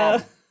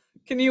 yeah,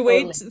 Can you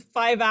wait totally.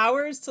 5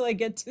 hours till I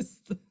get to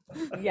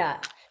Yeah,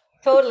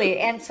 totally.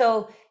 And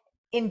so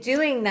in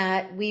doing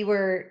that, we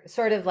were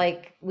sort of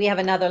like, we have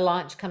another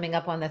launch coming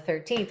up on the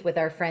 13th with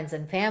our friends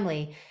and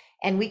family.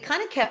 And we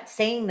kind of kept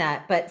saying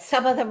that, but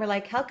some of them were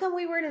like, how come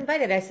we weren't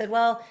invited? I said,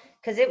 well,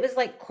 because it was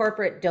like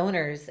corporate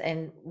donors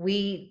and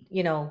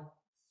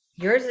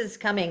yours is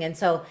coming. And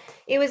so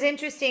it was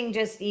interesting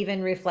just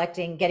even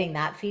reflecting, getting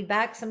that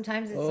feedback.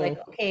 Sometimes it's like,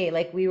 Oh. okay,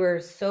 like we were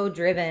so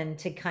driven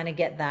to kind of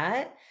get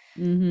that.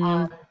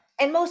 Mm-hmm.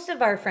 And most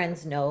of our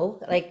friends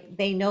know, like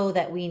they know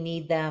that we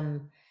need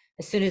them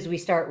as soon as we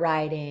start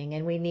riding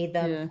and we need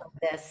them Yeah. for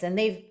this. And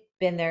they've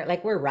been there,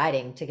 like we're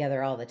riding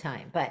together all the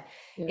time. But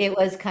Yeah. it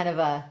was kind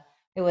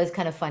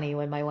of funny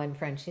when my one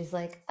friend, she's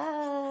like,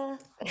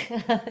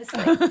 it's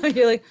like,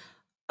 You're like,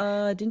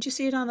 didn't you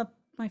see it on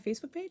my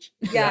Facebook page?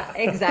 Yeah.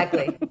 yeah,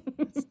 exactly.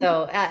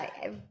 So,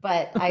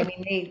 but I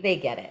mean, they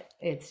get it.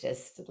 It's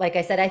just, like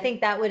I said, I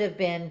think that would have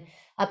been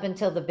up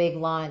until the big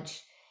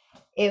launch.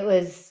 It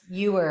was,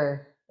 you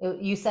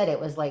said it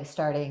was like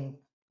starting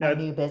a Now,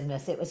 new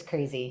business. It was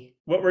crazy.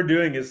 what we're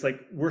doing is like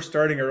we're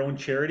starting our own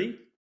charity,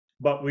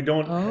 but we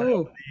don't have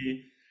Oh,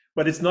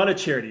 but it's not a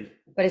charity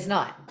But it's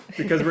not.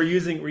 because we're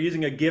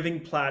using a giving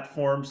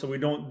platform, so we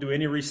don't do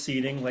any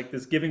receipting. Like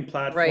this giving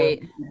platform,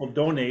 right. people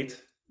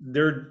donate.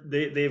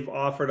 They've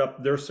offered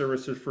up their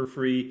services for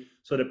free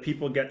so that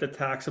people get the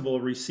taxable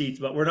receipts,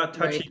 but we're not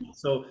Right. touching it.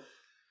 So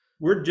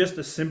we're just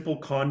a simple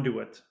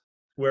conduit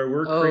where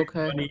we're Oh, creating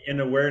okay. money in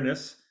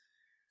awareness.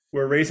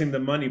 We're raising the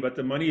money, but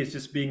the money is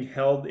just being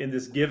held in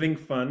this giving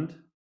fund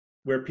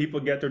where people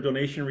get their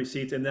donation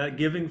receipts, and that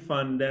giving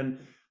fund then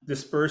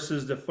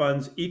disperses the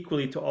funds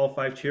equally to all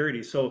five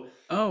charities. So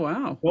Oh,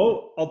 wow.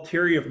 no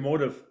ulterior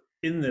motive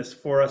in this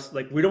for us.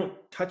 Like we don't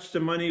touch the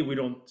money, we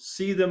don't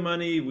see the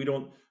money, we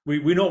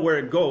know where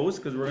it goes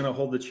because we're going to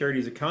hold the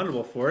charities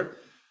accountable for it.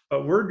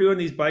 But we're doing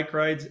these bike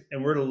rides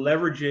and we're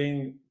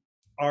leveraging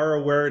our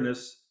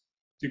awareness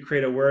to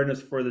create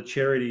awareness for the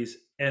charities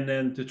and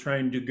then to try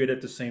and do good at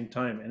the same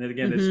time. And then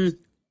again, it's Mm-hmm. just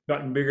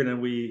gotten bigger than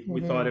we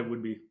thought Mhm. it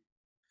would be.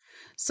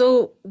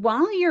 So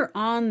while you're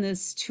on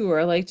this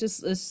tour, like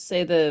just let's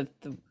say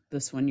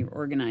this one you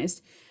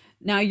organized.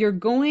 Now you're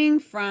going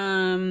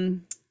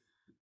from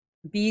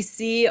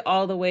BC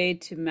all the way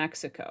to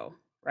Mexico,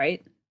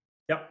 right?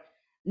 Yep.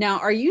 Now,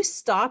 are you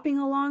stopping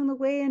along the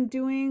way and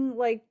doing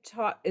like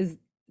is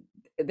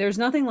there's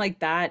nothing like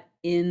that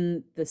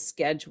in the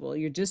schedule.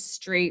 You're just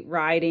straight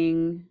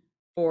riding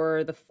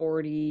for the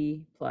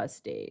 40 plus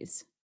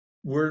days.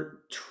 We're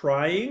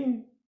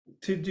trying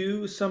to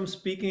do some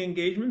speaking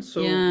engagements.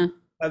 So Yeah.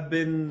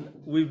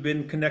 we've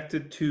been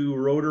connected to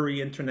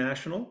Rotary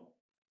International,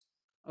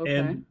 Okay.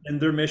 and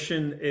their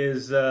mission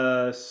is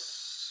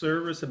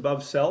service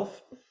above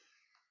self.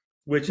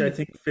 which I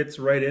think fits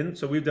right in.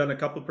 So we've done a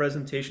couple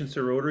presentations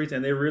to Rotaries,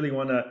 and they really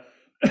want to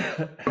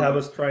have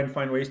us try and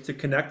find ways to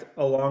connect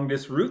along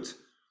this route.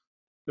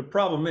 The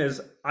problem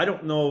is, I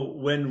don't know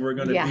when we're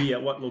going to Yeah. be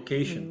at what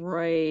location.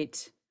 Right.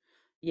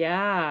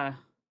 Yeah.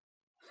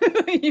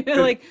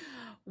 You're like,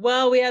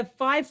 well, we have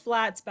 5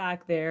 flats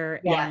back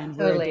there Yeah, and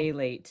we're a totally. day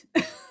late.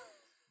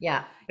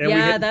 Yeah. And we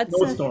Yeah, hit a that's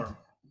snowstorm.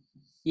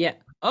 yeah.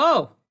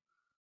 Oh,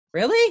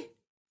 really?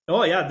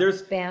 Oh yeah,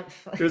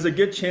 Banff. there's a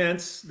good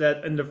chance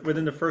that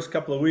within the first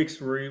couple of weeks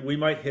we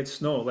might hit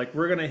snow. Like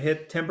we're gonna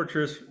hit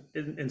temperatures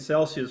in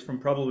Celsius from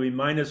probably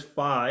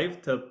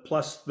 -5 to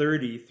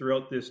 +30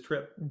 throughout this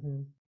trip.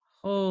 Mhm.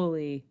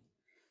 Holy.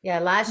 Yeah,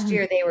 last Mhm.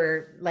 year they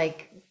were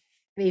like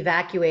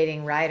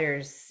evacuating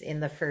riders in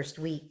the first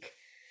week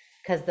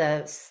because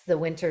the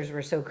winters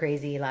were so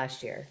crazy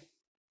last year.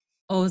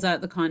 Oh, is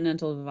that the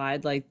Continental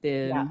Divide, like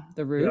Yeah,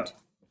 the Yeah. route?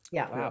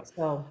 yeah. Wow.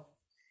 So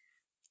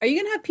Are you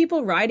gonna have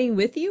people riding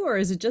with you, or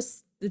is it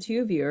just the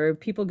two of you? Or are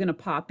people gonna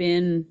pop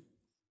in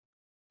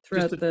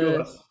Just the throughout two of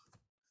the us.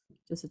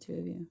 just the two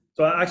of you?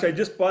 So actually, I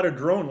just bought a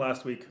drone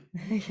last week.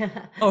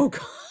 yeah, Oh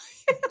God.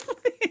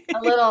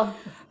 a little.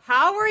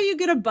 How are you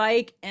gonna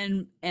bike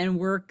and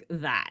work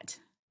that?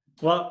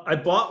 Well, I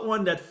bought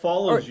one that Or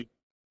follows you.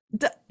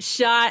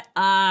 shut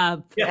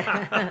up.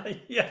 Yeah,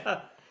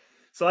 yeah.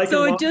 So I So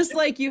can it launch just it.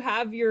 like you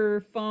have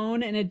your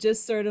phone and it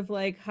just sort of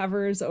like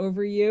hovers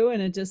over you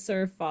and it just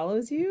sort of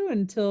follows you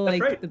until That's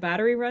like right. the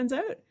battery runs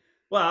out.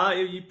 Well,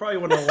 you probably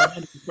want to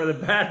land before the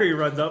battery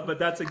runs out, but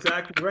that's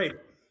exactly right.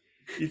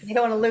 You- You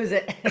don't want to lose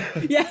it.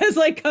 Yeah, it's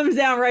like comes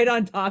down right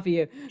on top of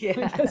you Yeah.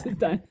 because it's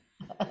done.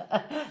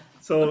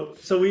 so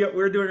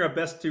we're doing our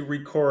best to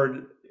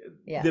record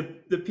Yeah.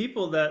 the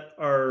people that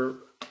are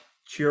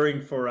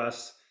cheering for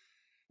us.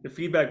 The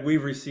feedback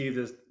we've received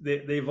is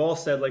they've all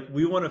said like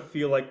we want to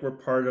feel like we're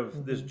part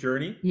of this Mhm.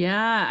 journey.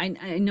 Yeah,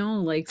 I know,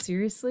 like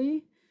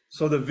seriously.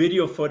 So the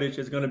video footage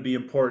is going to be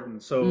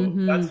important. So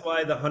Mm-hmm. that's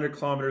why the 100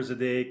 kilometers a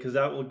day, because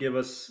that will give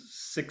us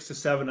 6 to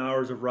 7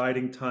 hours of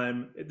riding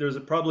time. There's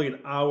probably an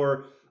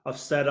hour of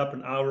setup,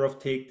 an hour of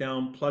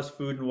takedown, plus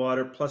food and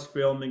water, plus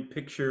filming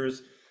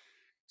pictures.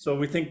 So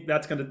we think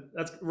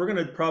we're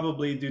gonna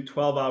probably do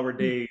 12-hour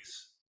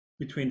days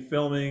between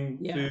filming,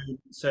 Yeah. food,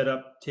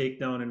 setup,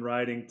 takedown, and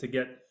riding to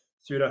get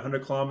through the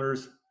 100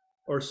 kilometers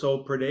or so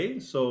per day.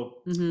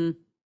 So Mm-hmm.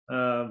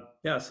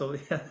 yeah, so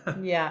yeah,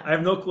 Yeah. I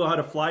have no clue how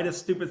to fly this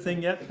stupid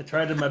thing yet. I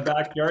tried it in my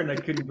backyard and I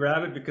couldn't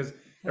grab it because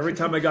every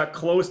time I got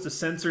close, the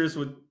sensors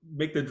would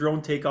make the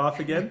drone take off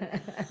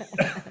again.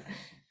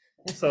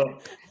 So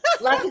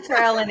Lots of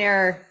trial and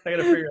error. I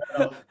gotta figure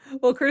that out.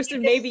 Well,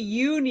 Kristen, maybe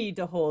you need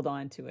to hold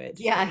on to it.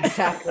 Yeah,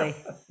 exactly.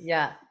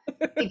 Yeah.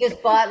 He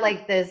just bought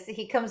like this.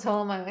 He comes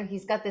home and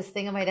he's got this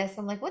thing on my desk.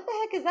 I'm like, what the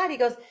heck is that? He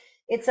goes,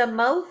 it's a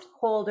mouth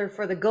holder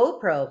for the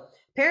GoPro.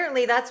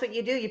 Apparently that's what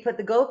you do. You put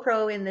the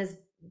GoPro in this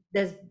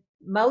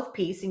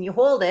mouthpiece and you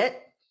hold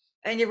it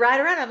and you ride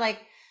around. I'm like,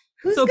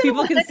 who's So gonna people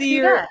want can to see do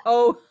your that?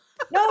 oh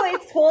No,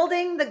 it's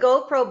holding the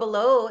GoPro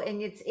below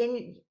and it's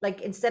in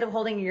like instead of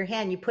holding in your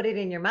hand, you put it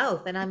in your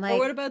mouth. And I'm or what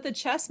like, about the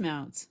chest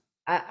mounts?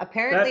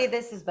 apparently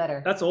That's this is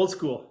better. that's old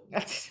school.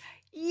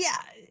 Yeah.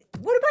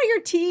 What about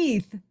your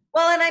teeth?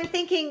 Well, and I'm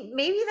thinking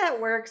maybe that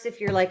works if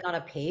you're like on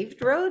a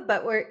paved road,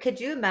 but where could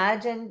you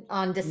imagine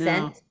on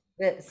descent?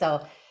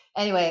 So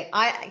anyway,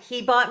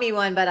 he bought me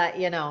one, but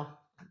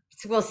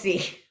we'll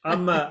see.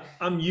 I'm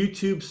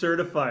YouTube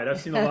certified.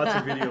 I've seen lots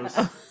of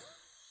videos.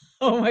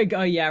 Oh my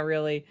God, yeah,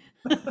 really.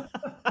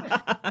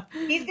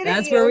 He's gonna,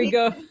 That's where we he's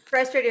go.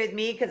 frustrated with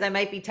me because I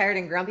might be tired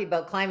and grumpy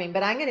about climbing,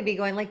 but I'm gonna be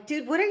going like,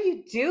 dude, what are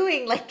you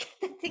doing? Like, get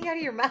that thing out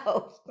of your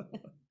mouth.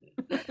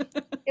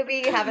 He'll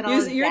be having all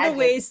his You're gonna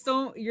gadgets.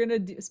 you're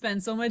gonna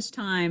spend so much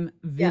time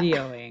Yeah.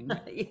 videoing.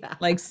 Yeah.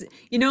 Like,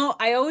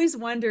 I always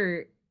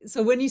wonder,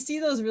 so when you see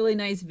those really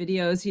nice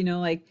videos,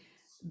 like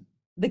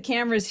the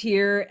camera's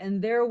here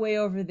and they're way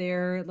over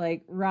there,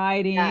 like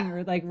riding Yeah.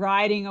 or like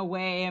riding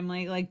away. I'm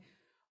like,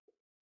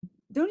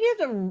 don't you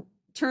have to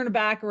turn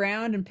back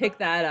around and pick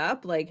that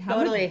up? Like, how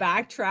Totally. much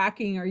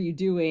backtracking are you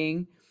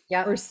doing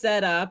Yep. or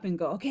set up and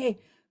go, okay,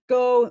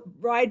 go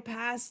ride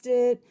past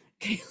it?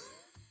 Okay.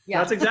 Yeah.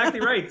 That's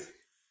exactly right.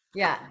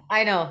 Yeah,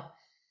 I know.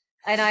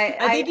 And I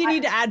think you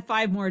need to add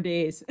 5 more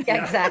days.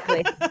 yeah,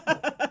 exactly.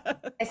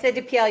 I said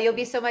to PL, you'll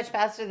be so much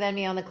faster than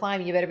me on the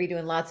climb. You better be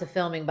doing lots of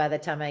filming by the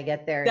time I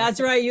get there. That's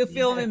right. You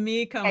filming me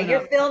Yeah, coming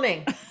you're up.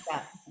 filming.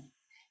 Yeah.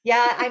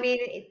 Yeah, I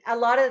mean, a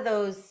lot of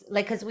those,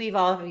 like, because we've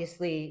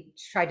obviously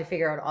tried to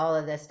figure out all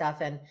of this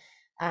stuff, and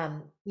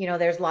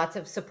there's lots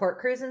of support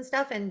crews and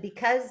stuff, and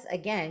because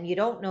again, you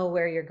don't know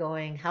where you're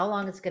going, how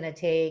long it's going to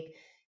take.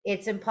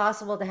 It's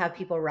impossible to have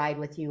people ride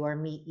with you or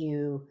meet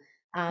you.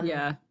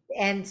 Yeah.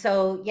 And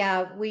so,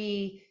 yeah,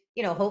 we,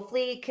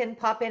 hopefully can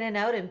pop in and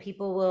out, and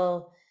people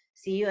will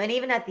see you. And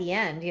even at the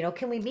end,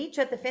 can we meet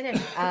you at the finish?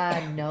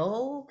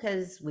 No,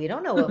 because we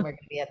don't know when we're going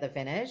to be at the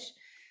finish.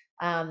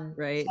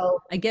 Right. So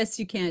I guess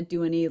you can't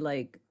do any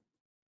like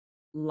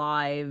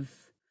live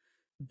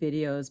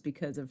videos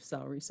because of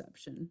cell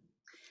reception.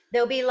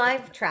 there'll be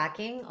live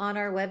tracking on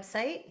our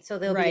website, so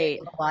they'll be Right.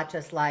 able to watch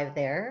us live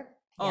there.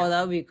 Oh,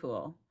 that would be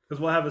cool.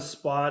 Because we'll have a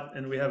spot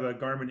and we have a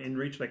Garmin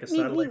InReach, like a Neat, neat,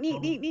 satellite neat,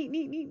 phone. neat, neat,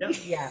 neat, Yeah.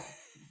 neat. Yeah.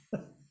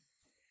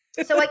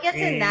 So I guess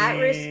in that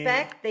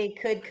respect, they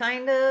could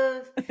kind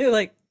of,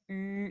 Like,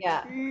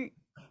 yeah.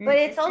 But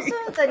it's also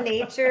the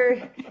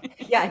nature.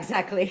 Yeah,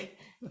 exactly.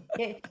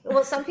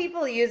 Well, some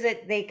people use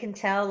it, they can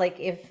tell, like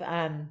if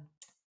I'm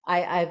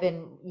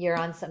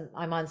on some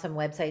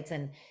websites,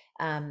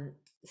 and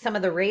some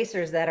of the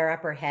racers that are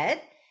up ahead.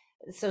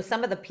 So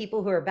some of the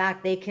people who are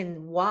back, they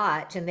can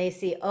watch and they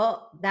see,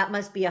 oh, that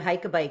must be a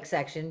hike-a-bike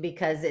section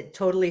because it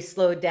totally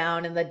slowed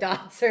down and the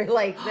dots are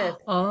like this.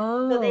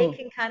 So they oh,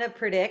 can kind of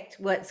predict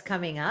what's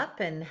coming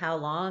up and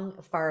how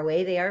far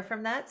away they are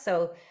from that.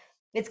 So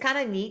it's kind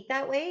of neat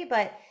that way.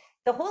 But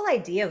the whole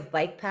idea of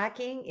bike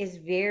packing is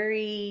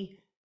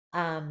very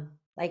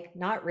like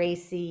not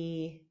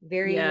racy,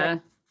 very like yeah.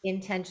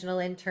 intentional,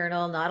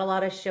 internal, not a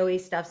lot of showy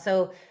stuff.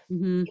 So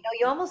Hmm.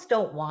 you almost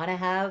don't want to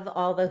have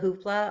all the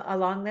hoopla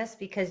along this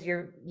because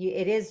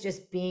it is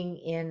just being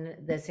in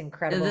this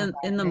incredible In the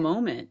environment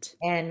moment,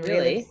 and really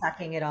really.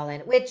 sucking it all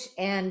in,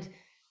 and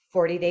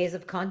 40 days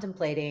of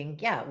contemplating,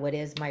 yeah, what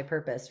is my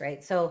purpose,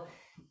 right? So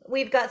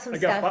we've got some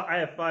stuff. I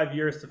have 5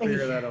 years to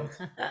figure that out.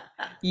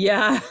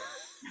 Yeah.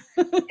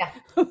 Yeah.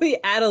 We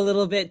add a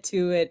little bit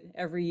to it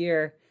every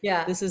year.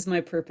 Yeah. This is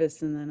my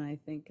purpose, and then I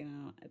think,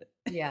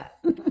 Yeah.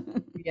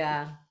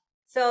 Yeah.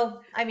 So,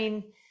 I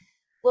mean,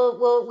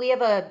 we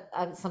have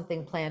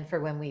something planned for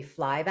when we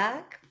fly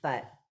back,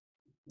 but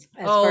as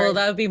oh, far well, as,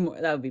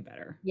 that would be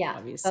better. yeah,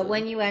 Obviously, but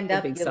when you end a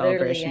up, big you literally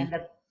celebration. end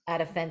up at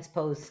a fence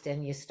post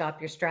and you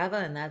stop your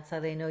Strava, and that's how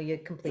they know you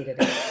completed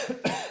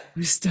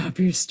it. Stop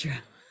your Strava.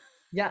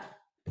 Yeah.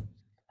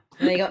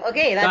 And they go,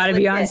 okay, that's Gotta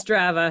be on legit.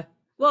 Strava.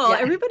 Well, Yeah.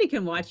 everybody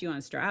can watch you on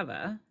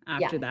Strava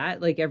after Yeah.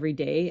 that, like every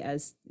day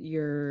as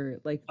you're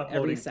like every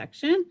Uploading.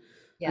 section.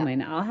 Yeah. I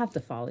mean, I'll have to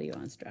follow you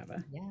on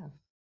Strava. Yeah.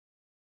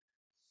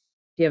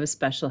 Do you have a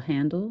special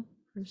handle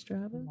for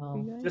Strava for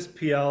you No. guys? Just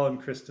PL and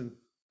Kristen.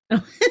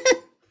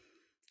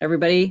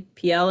 Everybody,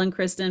 PL and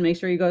Kristen, make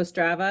sure you go to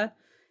Strava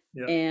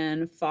Yeah.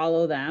 and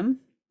follow them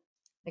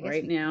I guess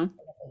right we now. could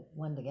set up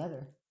one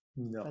together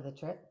for No, the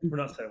trip. we're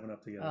not setting one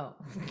up together. Oh.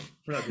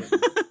 We're not doing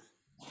that.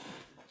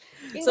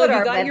 You can So go to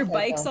have you our got your website,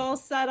 bikes though. all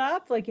set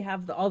up? Like you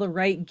have all the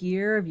right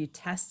gear? Have you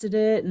tested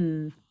it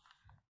and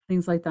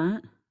things like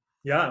that?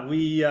 Yeah,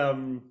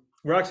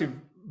 we're actually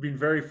been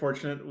very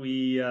fortunate.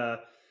 We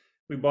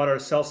bought our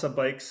Salsa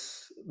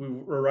bikes.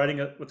 We're riding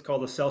what's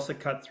called a Salsa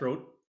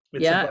Cutthroat.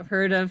 It's Yeah, a I've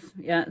heard of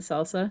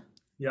salsa.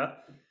 yeah,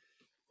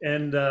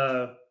 and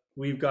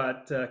we've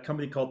got a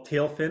company called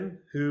Tailfin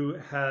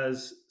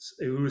who's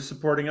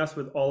supporting us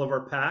with all of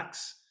our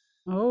packs.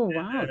 Oh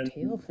wow, And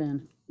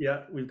tailfin.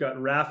 yeah, we've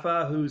got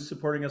Rafa who's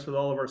supporting us with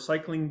all of our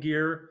cycling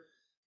gear.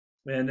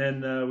 And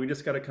then we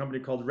just got a company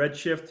called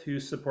Redshift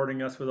who's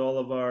supporting us with all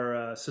of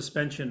our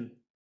suspension,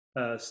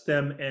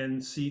 stem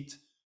and seat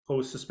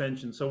post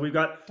suspension. So we've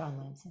got Don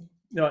Lamson.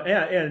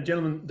 a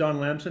gentleman, Don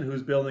Lamson,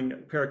 who's building a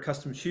pair of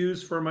custom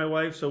shoes for my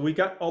wife. So we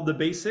got all the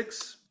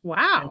basics.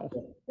 Wow.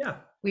 Yeah.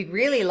 We'd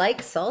really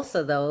like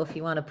salsa, though, if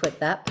you want to put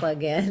that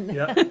plug in.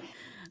 Yeah.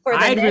 For the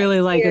I'd really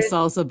next like a year's-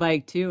 salsa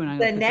bike too, and I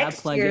The put that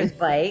next plug year's in.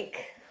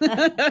 bike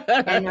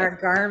and our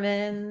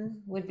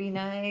Garmin would be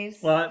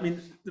nice. Well, I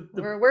mean,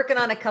 We're working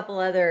on a couple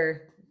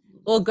other.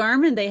 Well,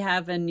 Garmin, they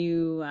have a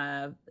new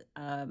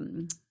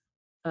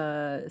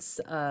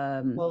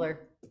Solar.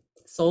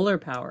 solar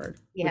powered.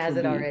 He which has would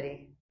it be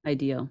already.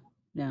 Ideal.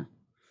 Yeah.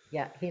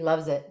 Yeah, he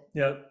loves it.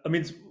 yeah, I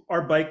mean,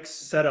 our bike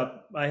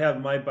setup, I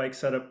have my bike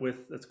set up with,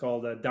 it's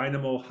called a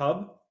Dynamo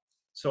Hub.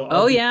 So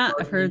I'll Oh be yeah, I've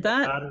charging heard the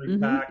that. battery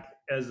Mhm. pack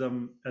as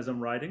I'm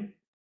riding.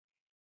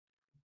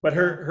 But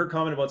her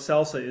comment about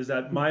salsa is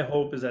that my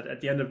hope is that at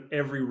the end of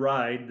every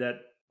ride that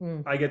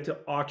Mm. I get to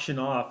auction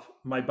off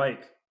my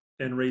bike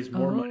and raise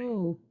more money.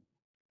 Oh.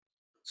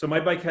 So my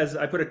bike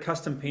I put a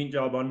custom paint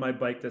job on my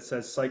bike that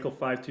says Cycle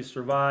 5 to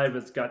Survive.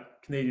 It's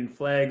got Canadian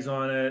flags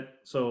on it.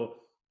 So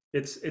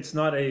it's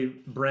not a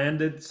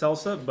branded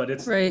salsa, but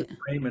it's Right. the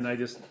frame, and I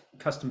just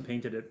custom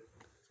painted it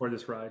for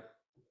this ride.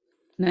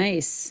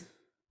 Nice.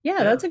 Yeah,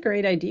 Yeah. that's a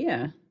great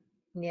idea.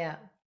 Yeah.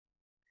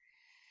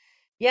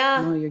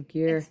 Yeah. Oh, your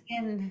gear.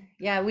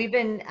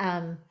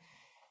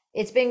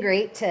 It's been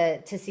great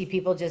to see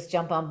people just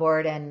jump on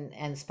board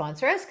and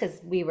sponsor us,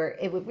 because we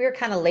were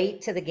kind of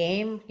late to the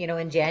game.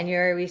 In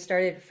January we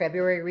started,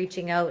 February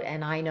reaching out,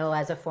 and I know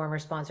as a former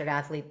sponsored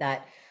athlete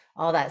that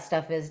all that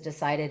stuff is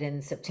decided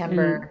in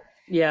September.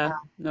 Yeah,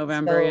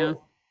 November, yeah.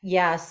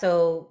 Yeah,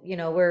 so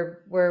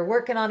we're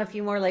working on a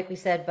few more, like we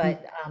said,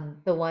 but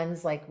the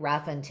ones like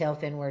Rafa and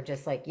Tailfin were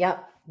just like,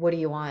 yep, what do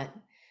you want?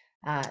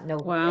 No.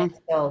 Wow. And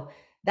so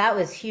that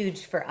was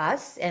huge for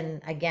us, and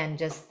again,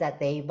 just that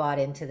they bought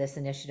into this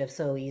initiative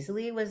so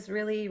easily was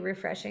really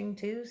refreshing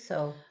too.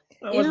 So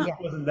It You know-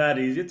 wasn't that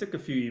easy. It took a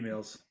few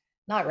emails.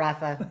 not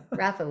Rafa.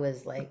 Rafa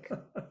was like,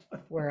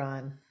 we're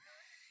on.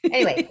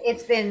 Anyway,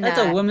 it's been That's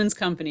a women's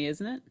company,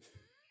 isn't it?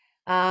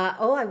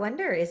 oh, I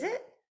wonder, is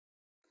it?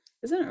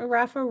 Isn't it a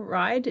Rafa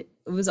ride? It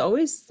was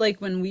always like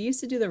when we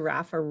used to do the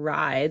Rafa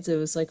rides, it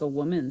was like a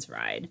woman's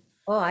ride.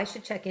 Oh, I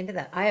should check into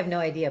that. I have no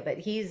idea, but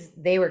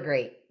they were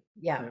great.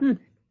 Yeah. Yeah. Hmm.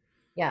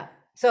 Yeah.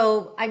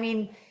 So, I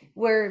mean,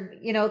 we're,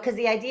 because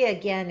the idea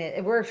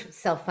again, we're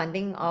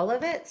self-funding all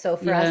of it. So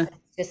for us, Yeah.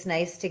 it's just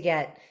nice to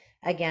get,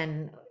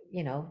 again,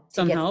 to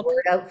Some get the help.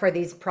 word out for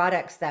these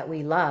products that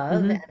we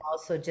love Hmm. and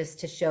also just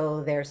to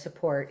show their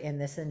support in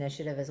this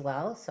initiative as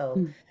well. So,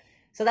 Hmm.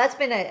 so that's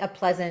been a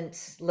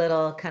pleasant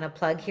little kind of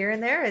plug here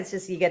and there. It's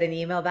just you get an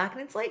email back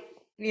and it's like,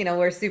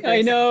 we're super I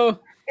excited. know.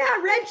 Yeah,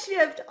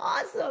 Redshift,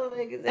 awesome.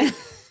 Like,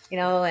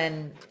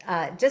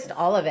 and just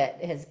all of it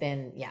has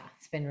been, yeah,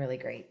 it's been really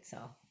great. So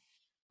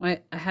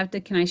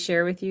Can I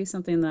share with you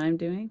something that I'm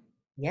doing?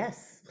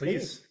 yes,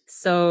 please. Please.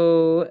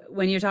 So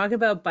when you're talking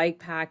about bike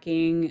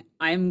packing,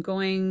 I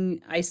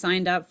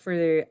signed up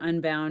for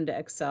Unbound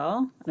XL.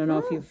 I don't know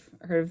if Oh, you've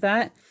heard of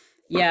that.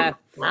 Yeah.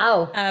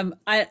 wow.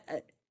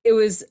 It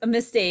was a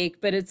mistake,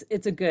 but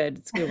it's a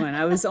good one.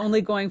 I was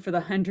only going for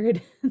the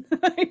 100.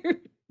 I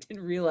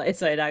didn't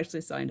realize I'd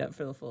actually signed up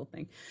for the full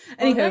thing. Oh,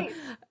 Anyhow,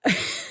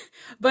 nice.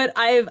 but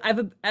I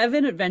have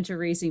an adventure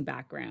racing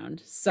background.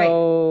 Right.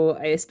 So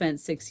I spent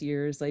 6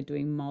 years like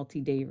doing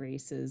multi-day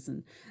races.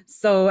 And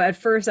so at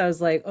first I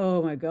was like,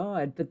 oh my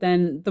God. But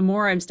then the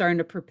more I'm starting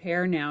to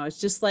prepare now, it's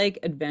just like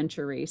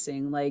adventure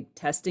racing, like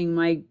testing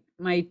my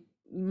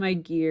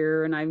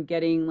gear, and I'm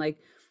getting like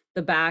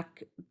the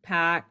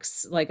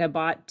backpacks. Like I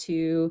bought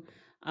two,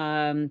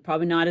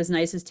 probably not as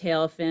nice as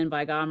Tailfin, but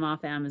I got them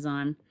off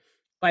Amazon.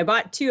 But I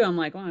bought two. I'm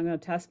like, oh, I'm gonna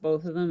test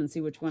both of them and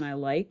see which one I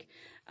like.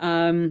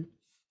 Um,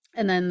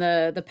 and then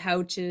the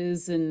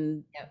pouches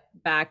and Yep.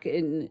 back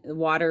in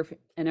water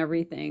and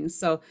everything.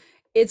 So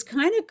it's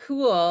kind of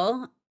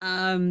cool,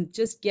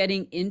 just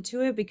getting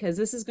into it, because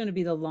this is going to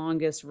be the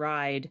longest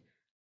ride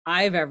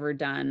I've ever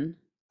done,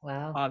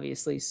 Wow.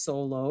 obviously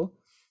solo.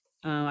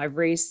 I've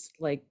raced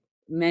like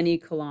many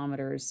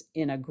kilometers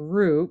in a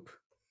group,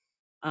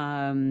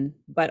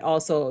 but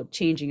also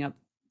changing up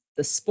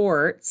the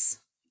sports,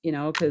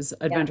 because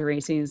Yeah. adventure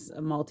racing is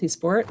a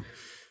multi-sport.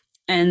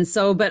 And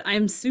so, but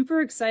I'm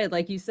super excited.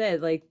 Like you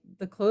said, like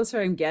the closer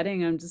I'm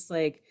getting, I'm just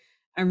like,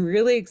 I'm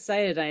really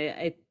excited.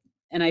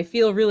 And I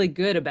feel really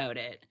good about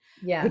it,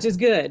 which Yeah. is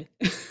good.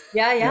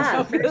 Yeah. You Yeah,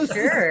 know, for it's just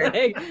sure.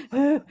 like,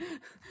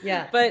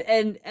 Yeah. but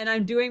and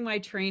I'm doing my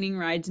training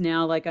rides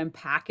now. Like I'm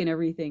packing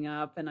everything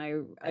up, and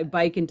I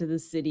bike into the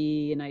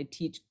city and I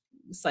teach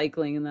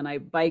cycling, and then I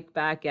bike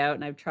back out,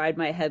 and I've tried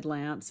my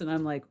headlamps, and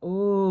I'm like,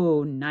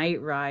 oh,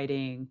 night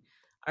riding.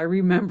 I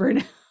remember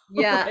now.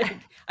 Yeah. Like,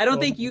 I don't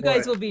Oh think you boy.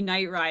 guys will be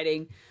night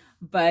riding,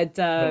 but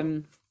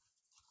No.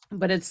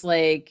 it's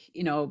like,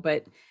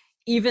 but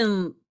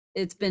even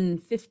it's been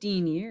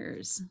 15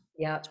 years,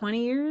 Yeah.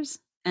 20 years,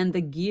 and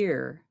the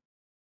gear,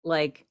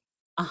 like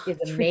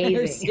It's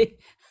amazing.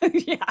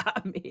 360. Yeah,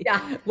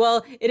 Yeah.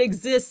 well, it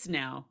exists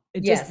now.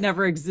 It just Yes.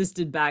 never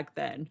existed back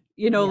then.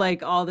 Yeah.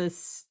 Like all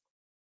this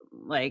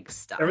like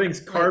stuff.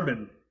 Everything's Like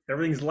carbon.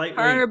 Everything's lightweight.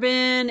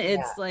 carbon, Yeah.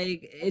 it's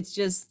like it's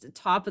just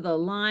top of the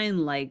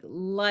line, like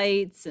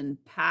lights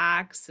and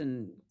packs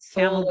and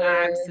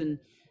camelbacks, Solar. and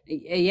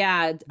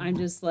yeah, I'm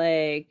just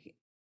like,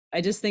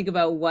 I just think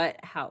about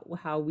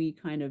how we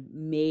kind of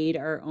made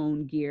our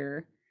own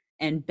gear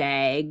and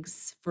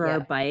bags for our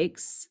Yeah.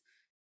 bikes,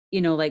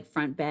 like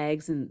front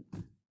bags and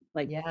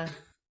like Yeah.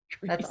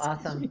 That's crazy.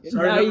 awesome. And So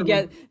I now you remember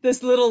get when,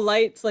 this little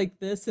lights like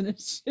this, and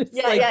it's just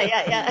Yeah. like Yeah.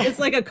 Yeah. Yeah. it's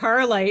like a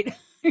car light.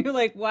 You're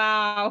like,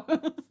 wow.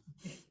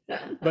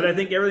 but I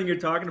think everything you're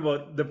talking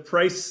about, the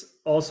price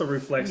also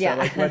reflects that.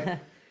 Like when Yeah.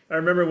 I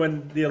remember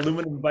when the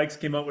aluminum bikes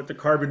came out with the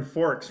carbon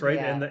forks, right?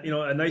 Yeah. And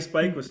a nice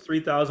bike was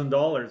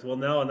 $3,000. Well,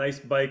 now a nice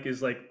bike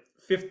is like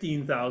Yeah.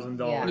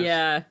 $15,000.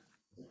 Yeah.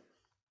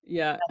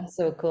 Yeah. That's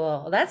so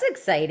cool. That's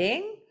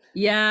exciting.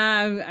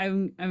 Yeah,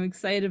 I'm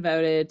excited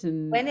about it.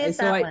 And When is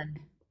so that one?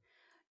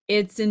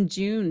 it's in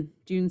June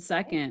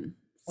 2nd. Okay.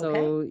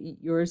 So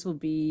yours will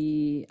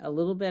be a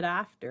little bit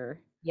after.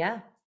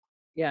 Yeah.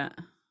 Yeah,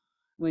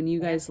 when you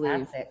guys leave.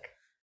 Fantastic.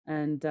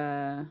 And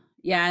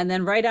yeah, and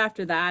then right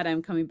after that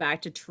I'm coming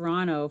back to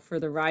Toronto for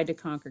the Ride to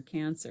Conquer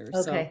Cancer. So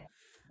Okay.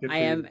 Good I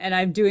for am, you. and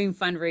I'm doing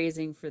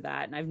fundraising for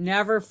that. And I've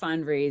never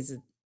fundraised.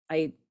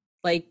 I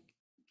like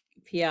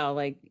PL,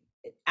 like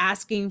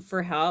asking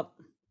for help.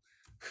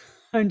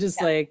 I'm just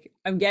Yeah. like,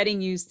 I'm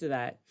getting used to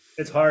that.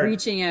 It's hard.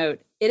 Reaching out.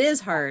 It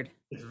is hard.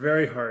 It's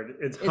very hard.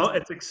 It's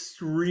It's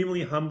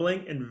extremely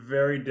humbling and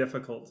very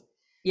difficult.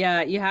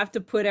 Yeah, you have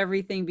to put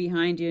everything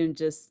behind you and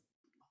just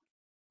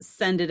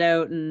send it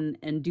out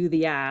and do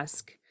the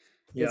ask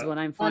is Yeah. what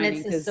I'm And finding.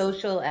 it's the Because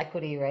social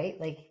equity, right?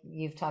 Like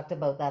you've talked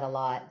about that a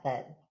lot,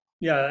 that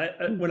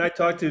Yeah. When I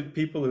talk to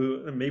people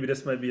who, and maybe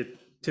this might be a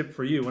tip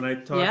for you, when I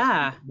talk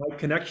yeah, to my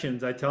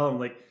connections, I tell them,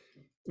 like,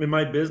 in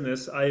my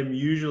business, I am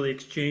usually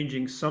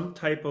exchanging some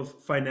type of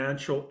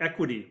financial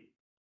equity.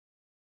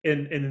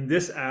 And in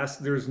this ask,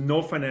 there's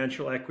no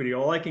financial equity.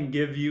 All I can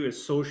give you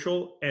is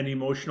social and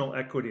emotional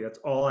equity. That's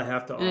all I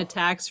have to and a offer.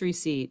 tax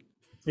receipt.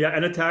 Yeah,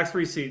 and a tax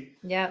receipt.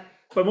 yeah.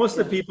 But most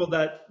of the people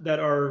that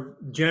are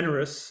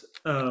generous,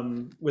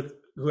 with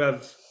who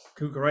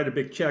can write a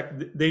big check,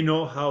 they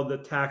know how the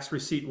tax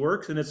receipt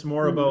works, and it's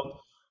more Mhm.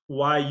 about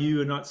why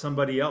you and not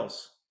somebody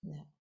else?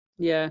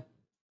 Yeah.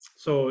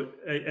 So,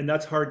 and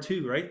that's hard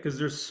too, right? Because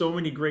there's so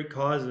many great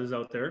causes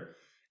out there.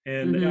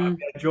 And Mm-hmm.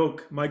 I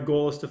joke, my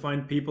goal is to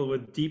find people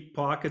with deep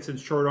pockets and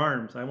short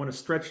arms. I want to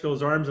stretch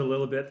those arms a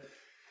little bit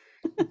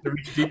to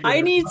reach deeper in I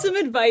their need pockets.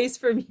 some advice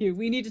from you.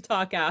 We need to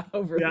talk out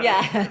over Yeah.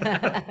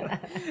 Yeah.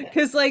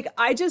 Because, like,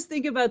 I just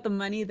think about the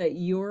money that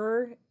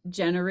you're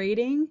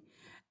generating,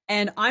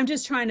 and I'm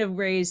just trying to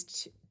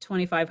raise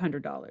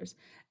 $2,500.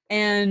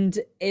 And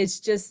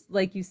it's just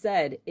like you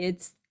said,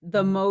 it's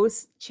the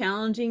most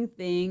challenging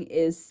thing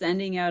is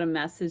sending out a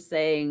message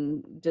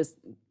saying, just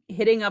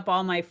hitting up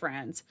all my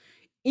friends,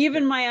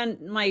 even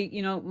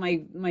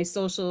my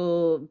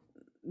social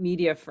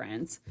media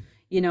friends,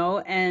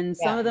 and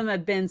some of Yeah. them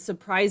have been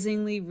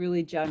surprisingly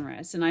really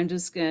generous. And I'm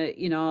just gonna,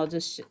 I'll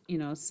just,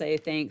 say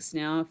thanks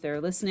now if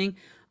they're listening.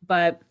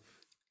 But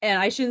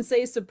and I shouldn't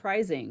say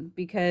surprising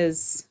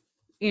because,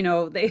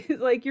 they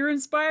like, you're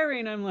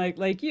inspiring. I'm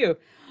like you.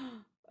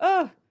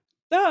 Oh,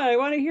 no, I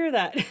want to hear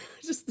that.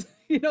 Just,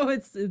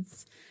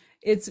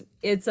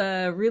 it's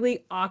a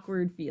really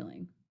awkward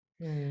feeling.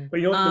 Mm. But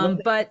you know, the one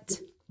thing,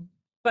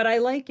 But I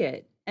like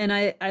it. And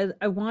I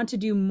want to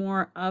do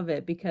more of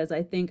it because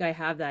I think I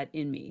have that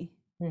in me.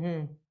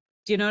 Mhm.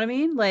 Do you know what I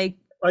mean? Like,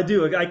 I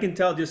do. Like, I can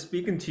tell just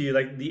speaking to you,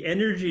 like the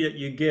energy that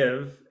you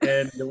give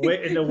and the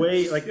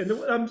way, like,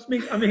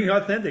 I'm being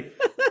authentic.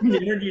 The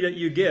energy that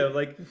you give,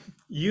 like,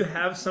 you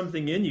have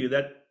something in you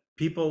that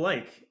people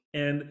like.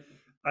 And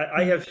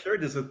I have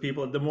shared this with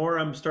people. The more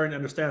I'm starting to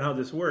understand how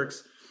this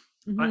works,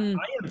 I mhm,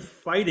 am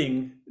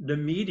fighting the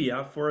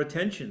media for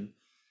attention.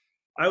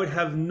 I would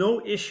have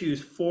no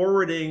issues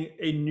forwarding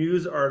a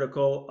news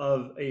article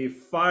of a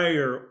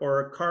fire or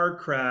a car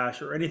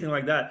crash or anything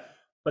like that.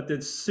 But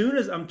as soon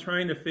as I'm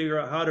trying to figure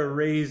out how to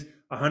raise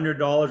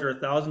 $100 or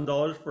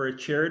 $1,000 for a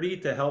charity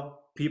to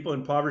help people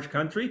in impoverished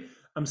country,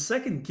 I'm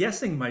second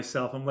guessing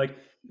myself. I'm like,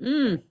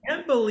 mm, I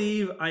can't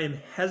believe I am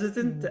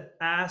hesitant Mm. to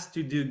ask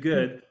to do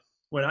good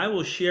when I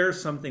will share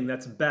something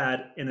that's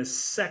bad in a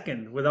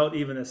second without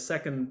even a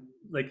second.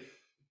 Like,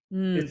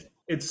 mm,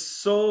 it's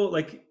so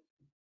like,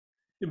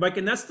 Mike,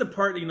 and that's the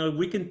part,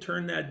 we can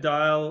turn that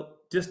dial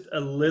just a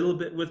little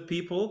bit with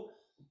people.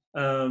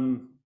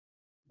 And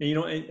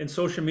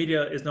social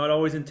media is not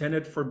always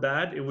intended for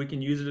bad, and we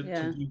can use it to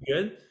yeah, do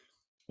good.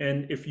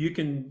 And if you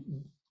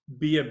can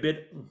be a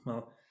bit,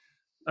 well,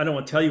 I don't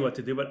want to tell you what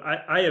to do, but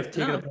I have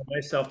taken no, upon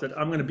myself that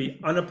I'm going to be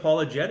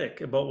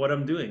unapologetic about what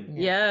I'm doing.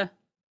 Yeah.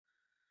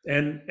 yeah,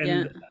 And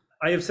yeah,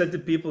 I have said to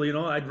people,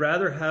 I'd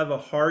rather have a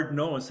hard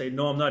no and say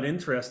no, I'm not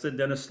interested,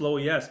 than a slow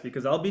yes,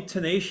 because I'll be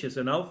tenacious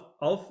and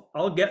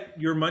I'll get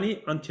your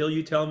money until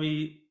you tell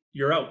me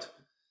you're out.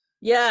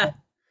 yeah.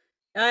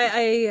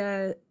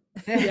 Yeah,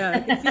 I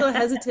can feel a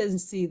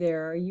hesitancy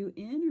there. Are you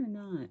in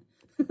or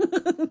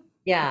not?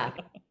 Yeah.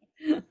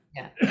 Yeah.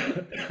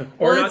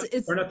 Well, Or not,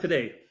 it's or not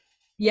today.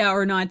 yeah,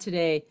 or not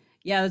today.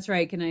 Yeah, that's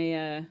right. Can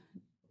I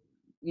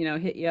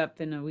hit you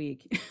up in a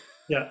week?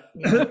 Yeah.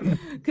 Yeah.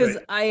 Because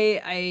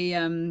Right.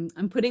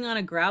 I'm putting on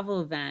a gravel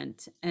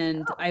event,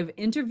 and I've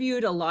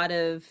interviewed a lot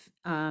of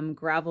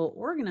gravel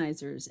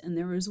organizers, and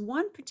there was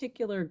one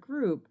particular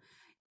group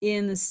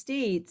in the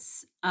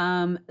States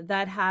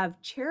that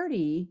have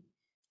charity,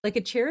 like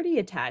a charity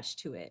attached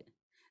to it.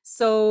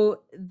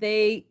 So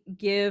they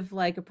give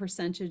like a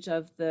percentage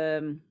of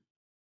the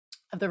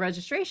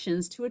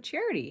registrations to a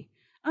charity.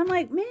 I'm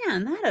like,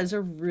 man, that is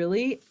a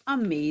really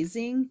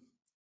amazing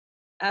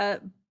uh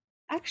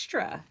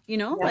extra,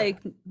 Yeah. like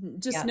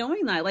just Yeah.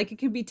 knowing that, like it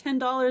could be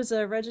 $10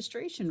 a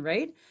registration,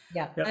 right?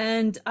 Yeah. Yeah.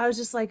 And I was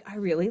just like, I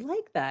really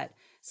like that.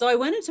 So I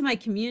went into my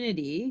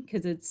community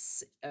because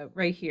it's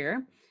right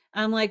here.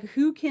 I'm like,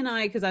 who can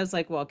I? Because I was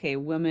like, well, okay,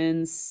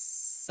 women's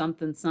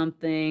something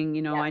something.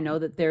 Yeah. I know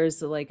that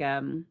there's like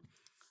a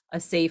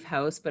safe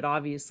house, but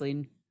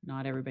obviously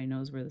not everybody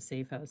knows where the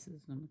safe house is.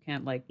 I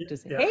can't like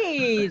just say, Yeah.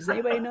 hey, does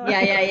anybody know?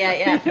 Yeah. Yeah.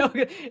 Yeah.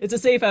 Yeah. It's a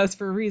safe house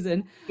for a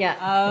reason.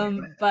 Yeah.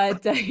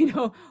 But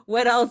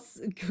what else?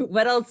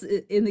 What else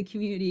in the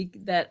community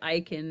that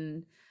I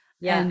can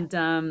Yeah. and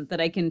that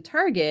I can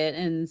target?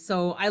 And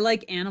so I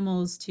like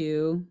animals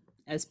too,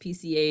 as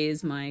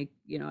PCAs.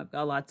 I've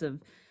got lots of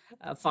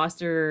not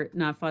foster,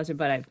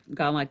 but I've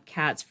got a lot of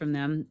cats from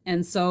them.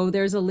 And so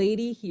there's a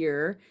lady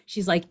here.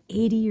 She's like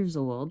 80 years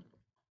old,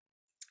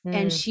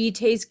 and Mm. she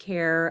takes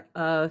care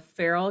of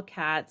feral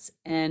cats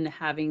and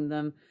having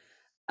them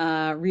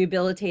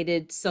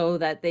rehabilitated so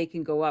that they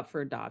can go up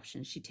for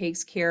adoption. She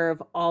takes care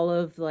of all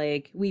of,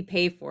 like, we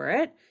pay for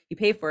it, you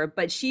pay for it,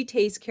 but she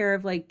takes care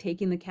of like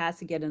taking the cats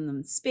and getting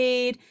them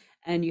spayed,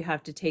 and you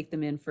have to take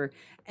them in for,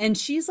 and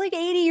she's like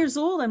 80 years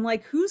old. I'm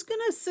like, who's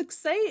gonna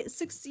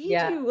succeed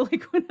Yeah. you?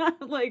 Like, when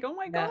I'm like, oh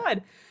my Yeah.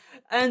 God.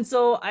 And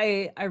so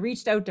I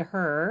reached out to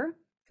her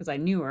because I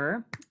knew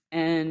her,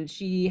 and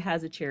she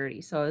has a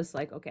charity. So I was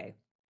like, okay,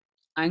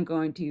 I'm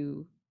going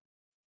to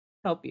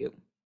help you.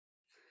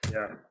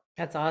 Yeah.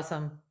 That's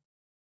awesome.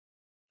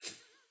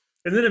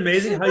 Isn't it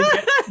amazing how you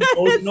get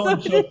emotional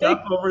and choked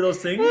up over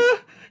those things?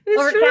 It's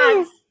Over true.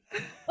 cats.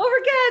 Over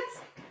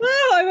cats.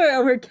 Oh,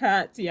 over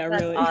cats. Yeah,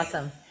 That's really.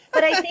 awesome.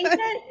 But I think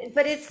that,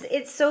 but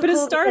it's so But it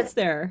cool starts because,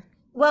 there.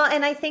 well,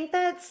 and I think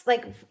that's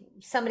like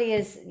somebody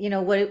is,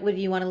 what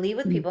do you want to leave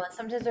with Mm. people? And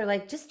sometimes they're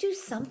like, just do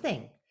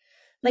something.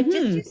 Like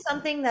just do Mhm.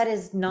 something that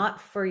is not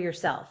for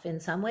yourself in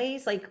some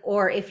ways. Like,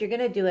 or if you're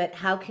going to do it,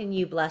 how can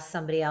you bless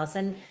somebody else?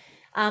 And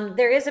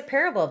there is a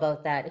parable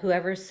about that.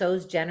 Whoever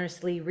sows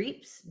generously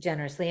reaps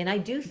generously. And I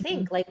do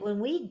think like when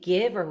we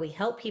give or we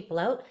help people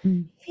out,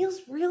 Mm. it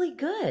feels really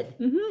good,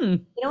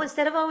 Mhm.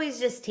 instead of always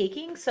just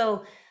taking.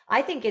 So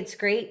I think it's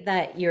great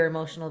that you're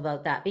emotional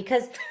about that,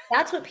 because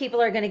that's what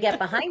people are going to get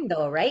behind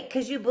though, right?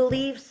 Because you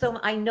believe, so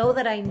I know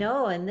that I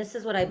know, and this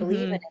is what I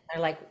believe in. Mhm. And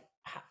they're like,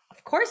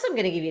 of course I'm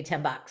going to give you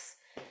 $10,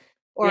 Yeah.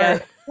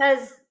 or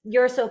because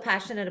you're so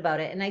passionate about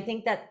it. And I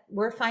think that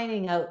we're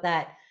finding out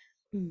that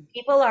Mm.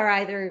 people are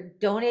either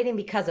donating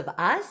because of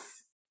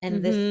us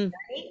and this Mhm.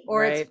 journey,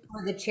 or it's Right.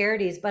 for the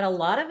charities. But a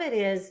lot of it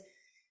is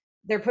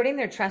they're putting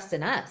their trust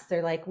in us.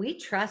 They're like, we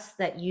trust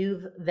that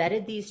you've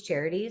vetted these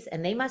charities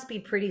and they must be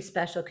pretty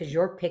special because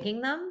you're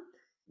picking them.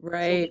 So we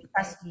Right.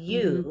 trust Mhm.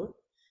 you.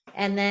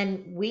 And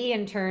then we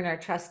in turn are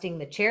trusting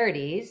the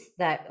charities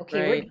that, okay,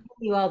 we're Right. giving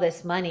you all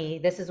this money.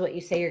 This is what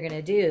you say you're going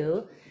to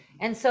do.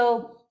 And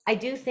so I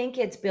do think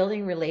it's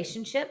building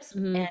relationships.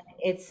 And Mhm.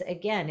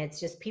 it's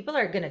just people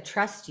are going to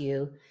trust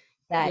you,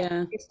 that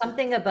Yeah. there's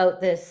something about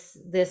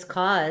this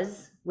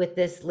cause with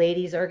this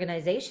ladies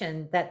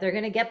organization that they're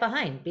going to get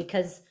behind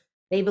because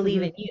they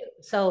believe in Mhm. you.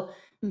 So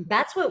Mm.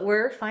 that's what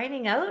we're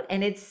finding out.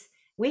 And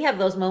we have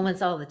those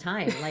moments all the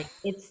time. Like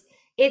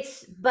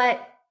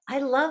but I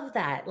love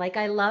that. Like,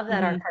 I love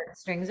that our Mhm.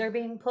 heartstrings are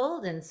being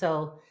pulled. And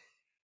so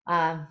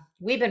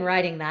we've been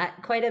riding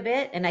that quite a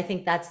bit. And I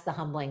think that's the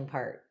humbling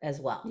part as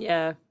well.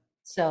 Yeah.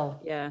 So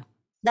Yeah.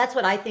 that's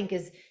what I think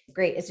is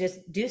great, is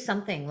just do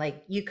something.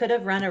 Like, you could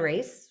have run a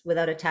race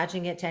without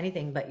attaching it to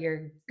anything, but you're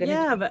going to do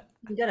Yeah, but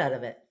something good out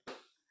of it.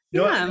 You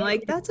know yeah, what? You I'm know what I like,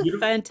 think is that's a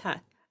beautiful?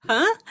 fantastic.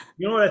 Huh?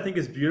 You know what I think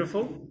is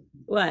beautiful?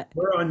 What?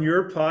 We're on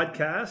your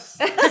podcast,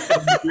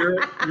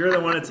 and you're the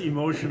one that's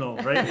emotional,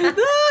 right?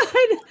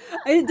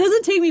 It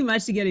doesn't take me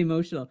much to get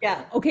emotional.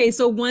 Yeah. Okay,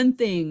 so one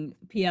thing,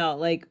 PL,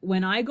 like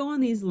when I go on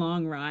these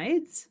long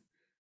rides,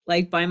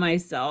 like by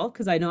myself,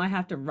 because I know I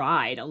have to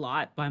ride a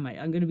lot I'm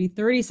going to be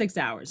 36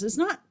 hours. It's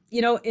not,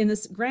 in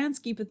this grand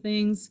scheme of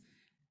things,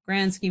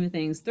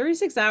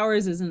 36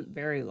 hours isn't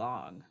very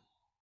long,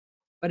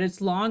 but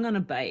it's long on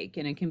a bike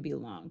and it can be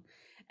long.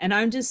 And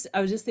I was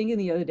just thinking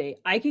the other day,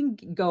 I can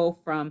go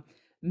from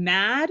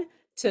mad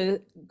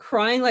to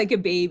crying like a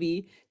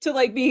baby to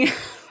like being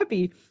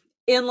happy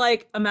in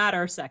like a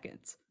matter of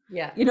seconds.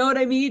 Yeah. You know what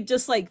I mean?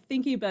 Just like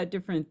thinking about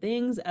different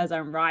things as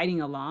I'm riding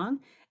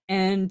along.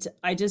 And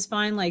I just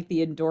find like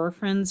the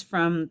endorphins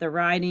from the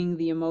riding,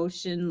 the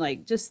emotion,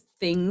 like just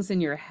things in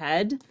your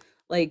head,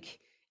 like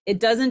it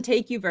doesn't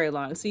take you very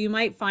long. So you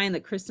might find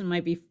that Kristen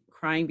might be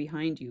crying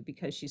behind you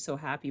because she's so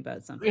happy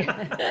about something. You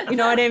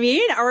know Yeah. what I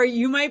mean? Or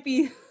you might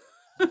be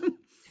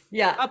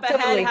Yeah, up ahead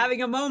totally.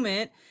 having a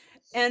moment.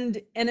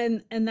 And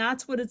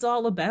that's what it's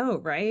all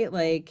about, right?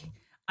 Like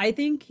I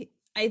think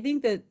I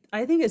think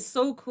it's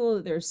so cool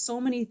that there's so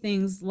many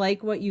things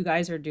like what you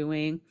guys are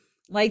doing,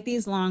 like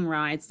these long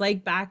rides,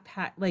 like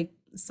backpack, like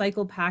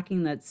cycle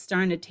packing that's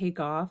starting to take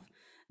off,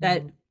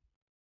 that Mhm.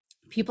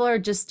 people are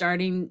just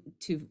starting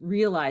to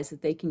realize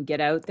that they can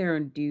get out there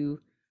and do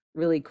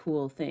really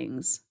cool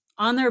things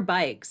on their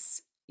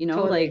bikes,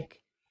 Totally.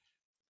 like,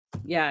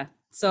 yeah.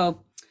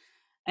 So,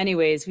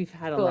 anyways, we've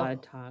had a lot Cool.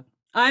 of talk.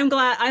 I'm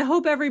glad. I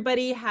hope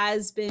everybody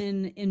has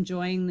been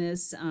enjoying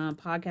this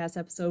podcast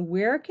episode.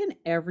 Where can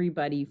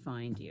everybody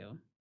find you?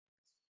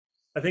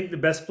 I think the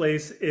best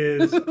place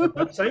is our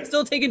website.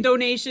 Still taking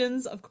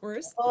donations, of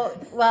course. Oh,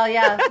 well,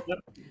 yeah. Yep.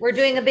 We're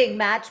doing a big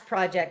match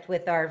project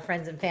with our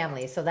friends and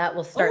family. So that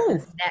will start Oh,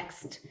 this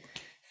next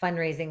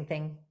fundraising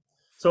thing.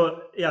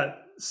 So yeah,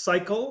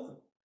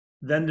 cycle,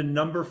 then the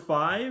number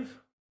 5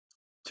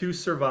 to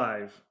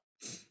survive.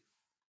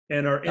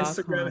 And our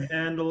Instagram .com.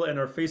 handle and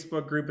our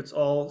Facebook group, it's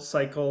all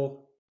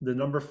cycle, the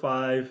number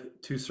 5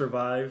 to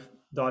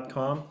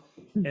survive.com.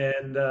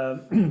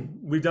 And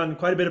we've done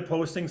quite a bit of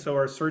posting, so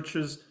our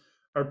searches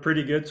are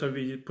pretty good. So if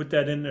you put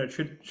that in there,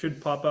 it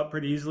should pop up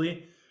pretty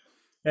easily.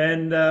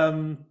 And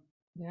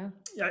Yeah.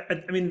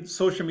 I mean,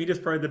 social media is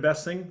probably the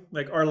best thing.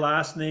 Like, our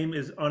last name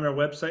is on our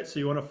website, so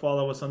you want to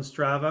follow us on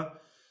Strava.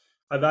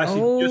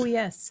 Oh,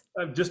 yes.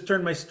 I've just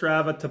turned my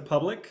Strava to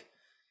public.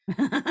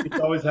 It's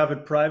always have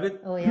it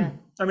private. Oh, yeah.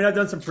 I mean, I've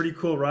done some pretty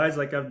cool rides.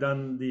 Like, I've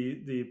done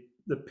the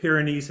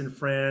Pyrenees in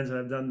France, and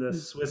I've done the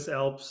Swiss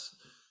Alps,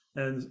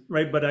 and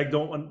right. But I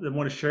don't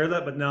want to share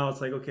that. But now it's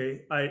like,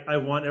 okay, I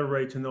want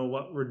everybody to know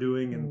what we're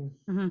doing, and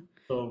Mm.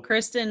 so.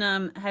 Kristen,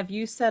 have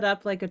you set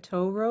up like a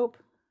tow rope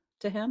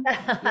to him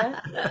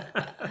yet?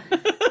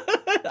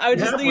 I was We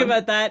just have thinking one.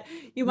 about that.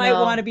 You might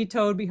want to No. be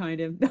towed behind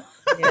him.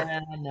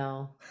 Yeah,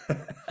 no.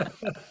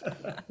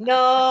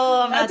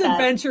 No, I'm not That's that.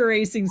 adventure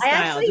racing I style.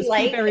 actually Just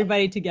keep like,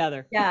 everybody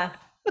together. yeah.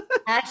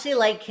 I actually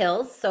like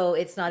hills, so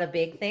it's not a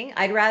big thing.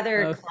 I'd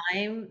rather Oh,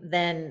 climb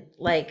than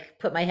like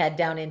put my head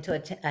down into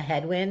a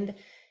headwind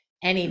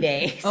any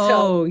day. So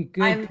oh,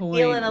 good I'm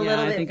feeling point. a Yeah,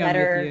 little I bit think I'm with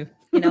better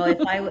you.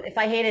 if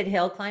I hated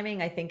hill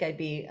climbing, I think I'd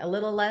be a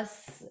little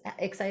less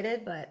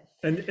excited, but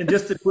And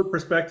just to put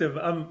perspective,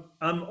 I'm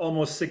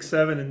almost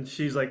 6'7" and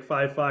she's like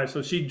 5'5",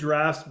 so she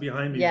drafts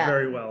behind me yeah,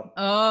 very well.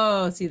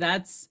 Oh, see, I we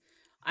got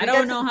don't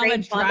some know how great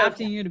much fondo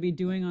drafting you're to be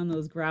doing on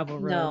those gravel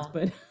roads, no,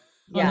 but on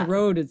the yeah,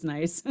 road, it's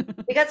nice.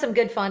 we got some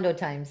good fondo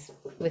times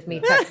with me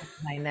tucked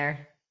behind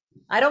there.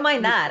 I don't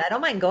mind that. I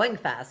don't mind going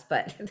fast,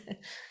 but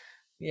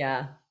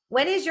yeah.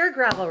 When is your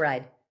gravel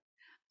ride?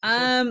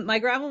 My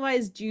gravel ride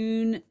is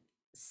June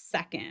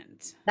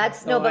 2nd.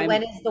 That's no, So but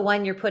when is the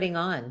one you're putting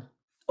on?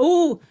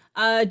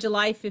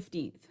 July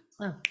 15th.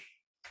 Oh,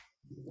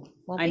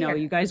 won't I be know here.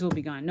 you guys will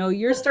be gone. No,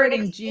 you're Look for an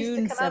starting excuse to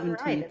June come out and ride.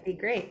 17th. That'd be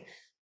great.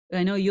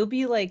 I know you'll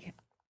be like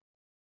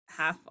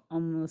half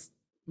almost,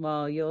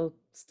 well, you'll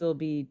still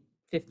be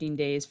 15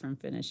 days from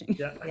finishing.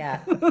 Yeah.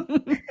 Yeah.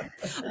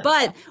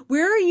 But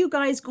where are you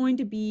guys going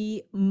to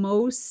be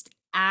most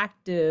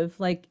active?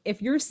 Like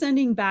if you're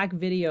sending back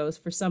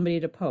videos for somebody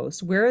to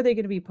post, where are they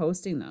going to be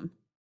posting them?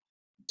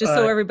 Just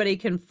so Uh, everybody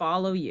can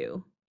follow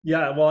you.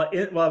 yeah,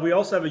 well, we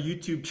also have a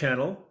YouTube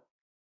channel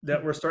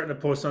that we're starting to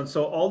post on.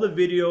 So all the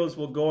videos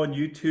will go on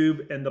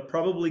YouTube and they'll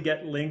probably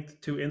get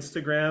linked to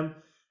Instagram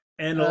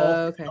and it'll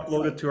also Okay. get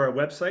uploaded to our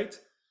website.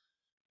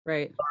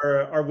 Right.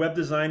 Our web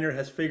designer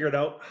has figured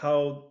out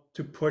how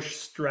to push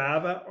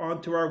Strava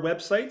onto our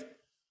website.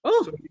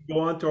 Oh, So you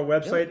go onto our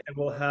website and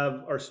we'll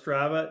have our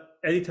Strava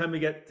anytime we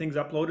get things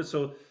uploaded.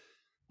 So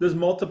there's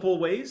multiple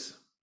ways.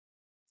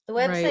 The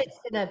right. website's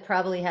gonna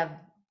probably have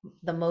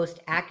the most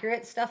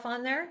accurate stuff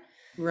on there.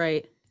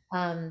 Right.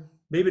 Um,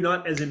 Maybe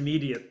not as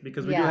immediate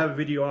because we do yeah, have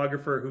a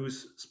videographer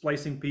who's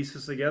splicing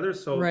pieces together.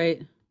 So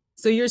Right.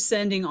 So you're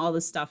sending all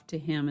the stuff to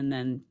him and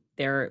then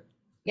they're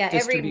yeah, every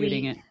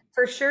distributing week, it.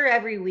 for sure,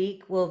 every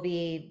week we'll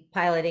be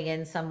piloting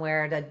in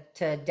somewhere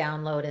to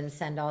download and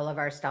send all of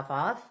our stuff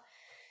off.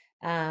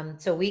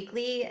 So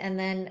weekly, and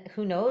then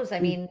who knows? I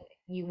Mm. mean,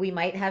 we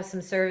might have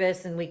some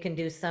service and we can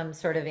do some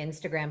sort of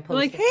Instagram You're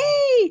like, posting.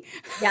 hey.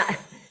 Yeah,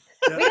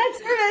 yeah. we got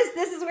service.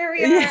 This is where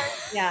we Yeah.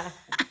 are. Yeah.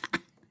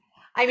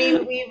 I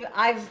mean,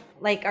 I've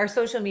like our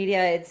social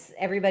media, it's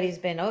everybody's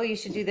been, oh, you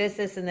should do this,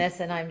 this, and this.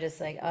 And I'm just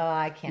like, oh,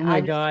 I Oh can't. my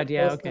I'm just God. gonna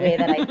Yeah. post the way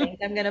that I Okay. think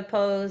I'm gonna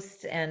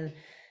post. And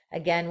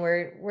again,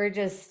 we're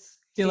just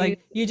You're too, like,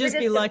 you we're just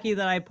be just lucky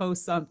that I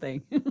post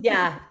something.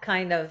 yeah,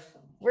 kind of.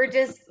 We're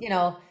just,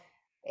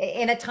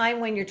 in a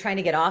time when you're trying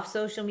to get off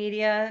social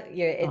media,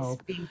 it's Oh,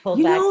 being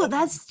pulled back.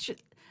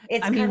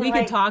 It's I mean, kind of we could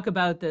like talk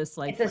about this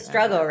like it's a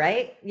struggle, forever,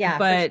 right? Yeah, for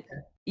but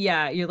sure.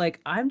 yeah, you're like,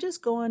 I'm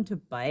just going to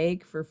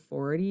bike for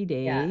 40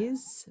 Yeah,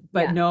 days.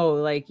 But yeah, no,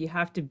 like you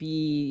have to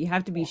be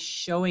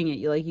showing it.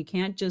 You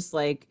can't just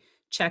like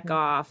check yeah.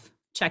 off,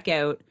 check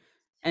out,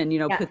 and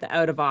Yeah. put the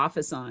out of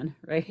office on,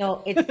 right?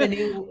 No, it's the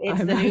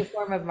new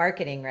form of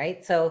marketing,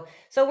 right? So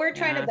we're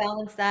trying to Yeah.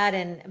 balance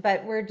that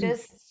but we're Mm.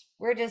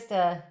 just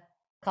a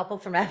couple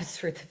from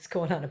Abbotsford that's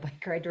going on a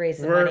bike ride to raise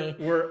some We're money.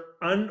 we're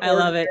I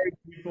love it.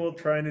 unordinary people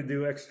trying to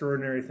do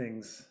extraordinary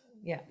things.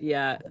 Yeah.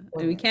 Yeah.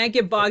 And we can't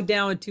get bogged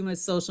down with too much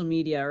social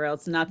media or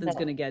else nothing's No.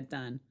 going to get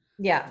done.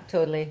 Yeah,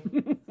 totally.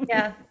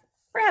 Yeah.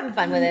 We're having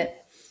fun with it.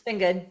 It's been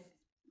good.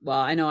 Well,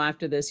 I know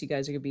after this, you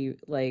guys are gonna be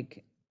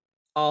like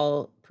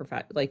all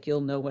perfect, like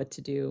you'll know what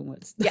to do and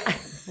what's Yeah.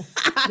 Next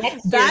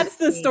year's that's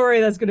the gonna be- story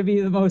that's gonna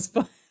be the most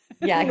fun.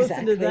 Yeah,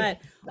 Listen to exactly.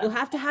 that. We'll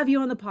have to have you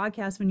on the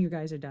podcast when you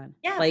guys are done.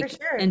 Yeah, for like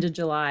sure. end of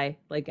July,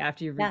 like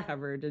after you've Yeah.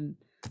 recovered and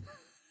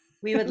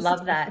We would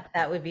love that.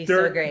 That would be so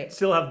Dirt, great.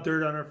 still have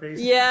dirt on our face.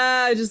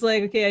 yeah, just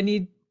like okay, I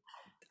need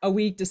a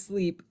week to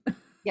sleep.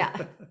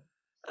 Yeah.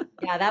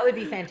 Yeah, that would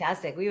be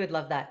fantastic. We would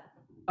love that.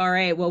 All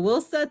right. Well,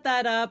 we'll set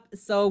that up.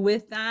 So,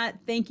 with that,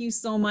 thank you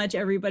so much,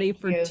 everybody,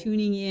 for you.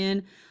 tuning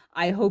in.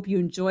 I hope you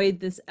enjoyed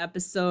this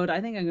episode. I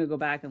think I'm going to go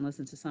back and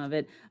listen to some of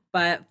it,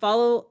 but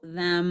follow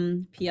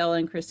them, PL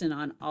and Kristen,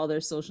 on all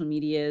their social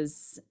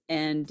medias.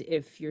 And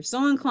if you're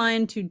so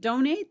inclined to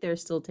donate, they're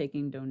still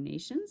taking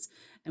donations.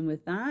 And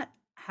with that,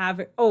 have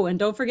it. Oh, and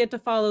don't forget to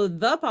follow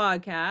the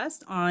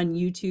podcast on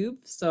YouTube.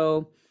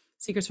 So,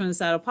 Secrets from the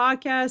Saddle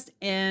podcast,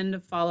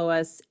 and follow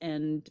us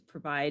and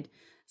provide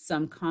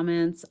some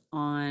comments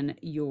on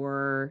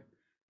your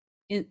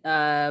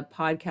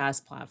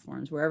podcast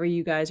platforms, wherever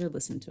you guys are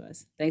listening to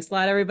us. Thanks a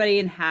lot, everybody,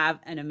 and have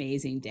an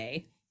amazing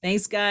day.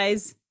 Thanks,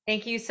 guys.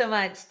 Thank you so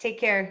much. Take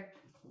care.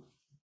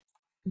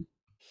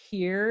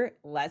 Here,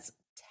 let's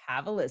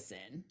have a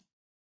listen.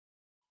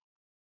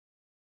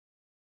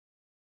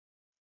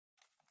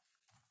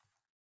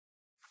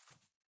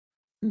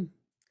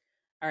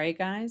 All right,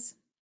 guys.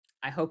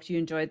 I hope you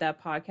enjoyed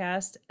that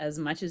podcast as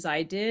much as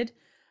I did.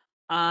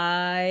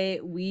 I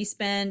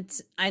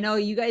know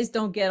you guys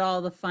don't get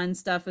all the fun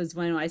stuff as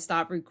when I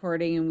stop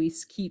recording and we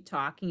keep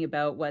talking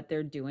about what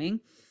they're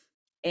doing.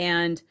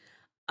 And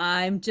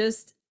I'm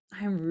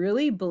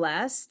really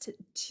blessed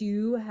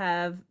to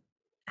have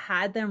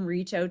had them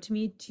reach out to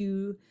me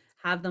to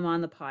have them on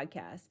the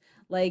podcast.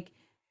 Like,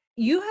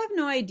 you have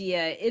no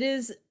idea. It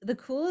is the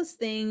coolest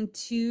thing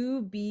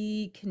to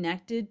be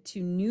connected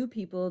to new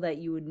people that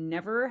you would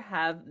never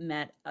have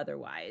met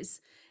otherwise.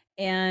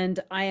 And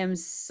I am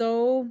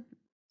so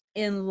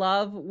in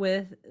love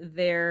with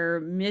their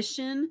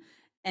mission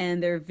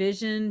and their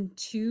vision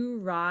to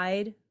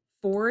ride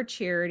for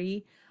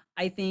charity.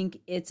 I think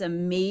it's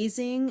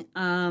amazing,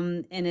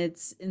 and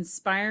it's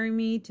inspiring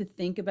me to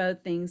think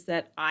about things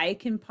that I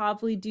can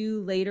probably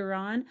do later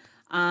on,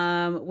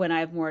 when I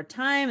have more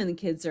time and the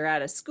kids are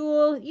out of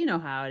school. You know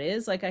how it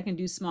is. Like, I can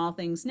do small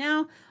things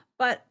now,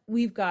 but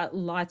we've got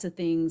lots of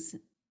things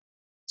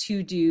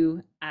to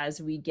do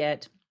as we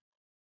get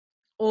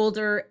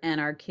older and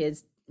our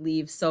kids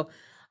leave. So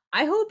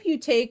I hope you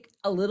take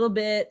a little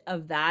bit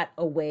of that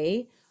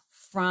away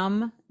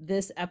from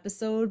this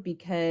episode,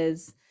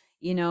 because,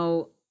 you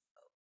know,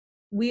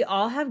 we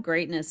all have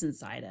greatness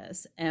inside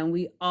us, and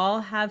we all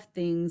have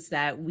things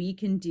that we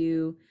can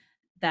do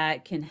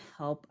that can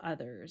help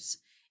others.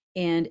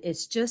 And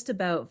it's just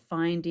about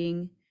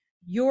finding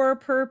your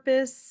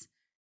purpose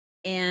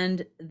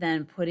and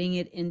then putting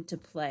it into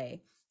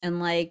play. And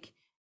like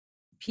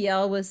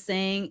PL was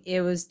saying,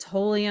 it was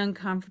totally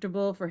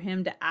uncomfortable for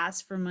him to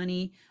ask for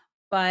money.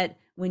 But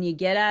when you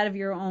get out of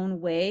your own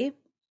way,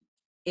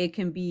 it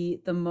can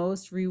be the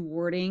most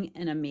rewarding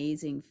and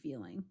amazing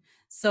feeling.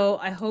 So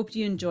I hope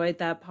you enjoyed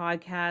that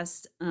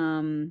podcast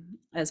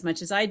as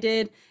much as I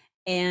did.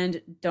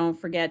 And don't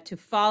forget to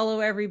follow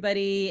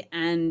everybody,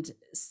 and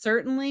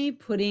certainly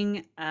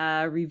putting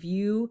a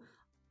review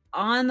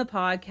on the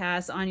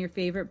podcast on your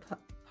favorite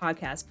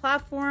podcast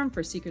platform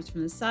for Secrets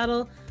from the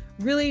Saddle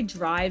really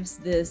drives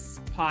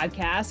this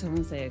podcast. I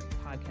won't say a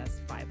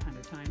podcast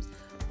 500 times,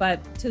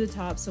 but to the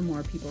top so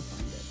more people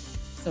find it.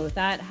 So with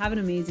that, have an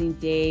amazing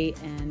day,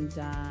 and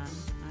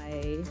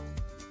I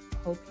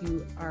hope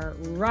you are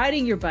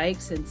riding your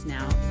bike since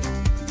now.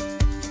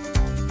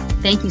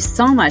 Thank you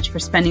so much for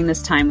spending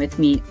this time with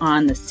me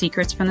on the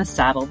Secrets from the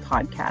Saddle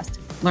podcast,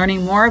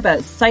 learning more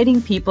about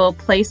sighting people,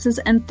 places,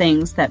 and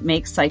things that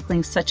make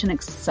cycling such an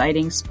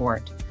exciting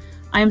sport.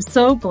 I am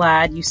so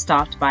glad you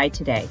stopped by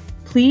today.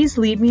 Please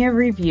leave me a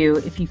review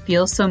if you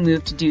feel so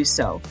moved to do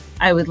so.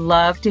 I would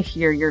love to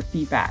hear your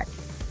feedback.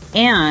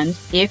 And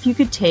if you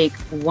could take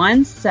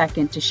 1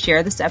 second to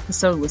share this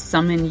episode with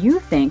someone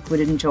you think would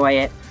enjoy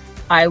it,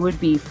 I would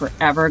be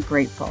forever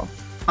grateful.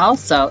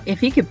 Also,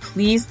 if you could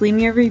please leave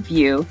me a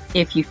review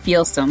if you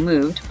feel so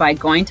moved by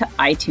going to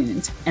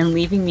iTunes and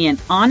leaving me an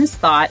honest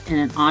thought and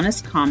an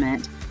honest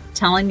comment,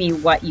 telling me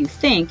what you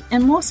think,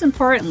 and most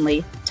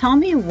importantly, tell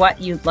me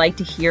what you'd like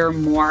to hear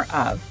more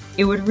of.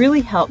 It would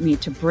really help me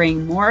to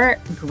bring more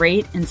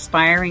great,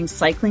 inspiring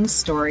cycling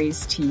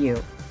stories to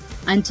you.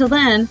 Until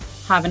then,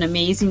 have an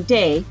amazing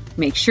day,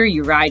 make sure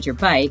you ride your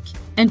bike,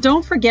 and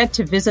don't forget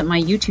to visit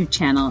my YouTube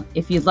channel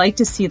if you'd like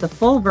to see the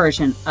full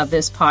version of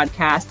this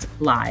podcast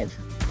live.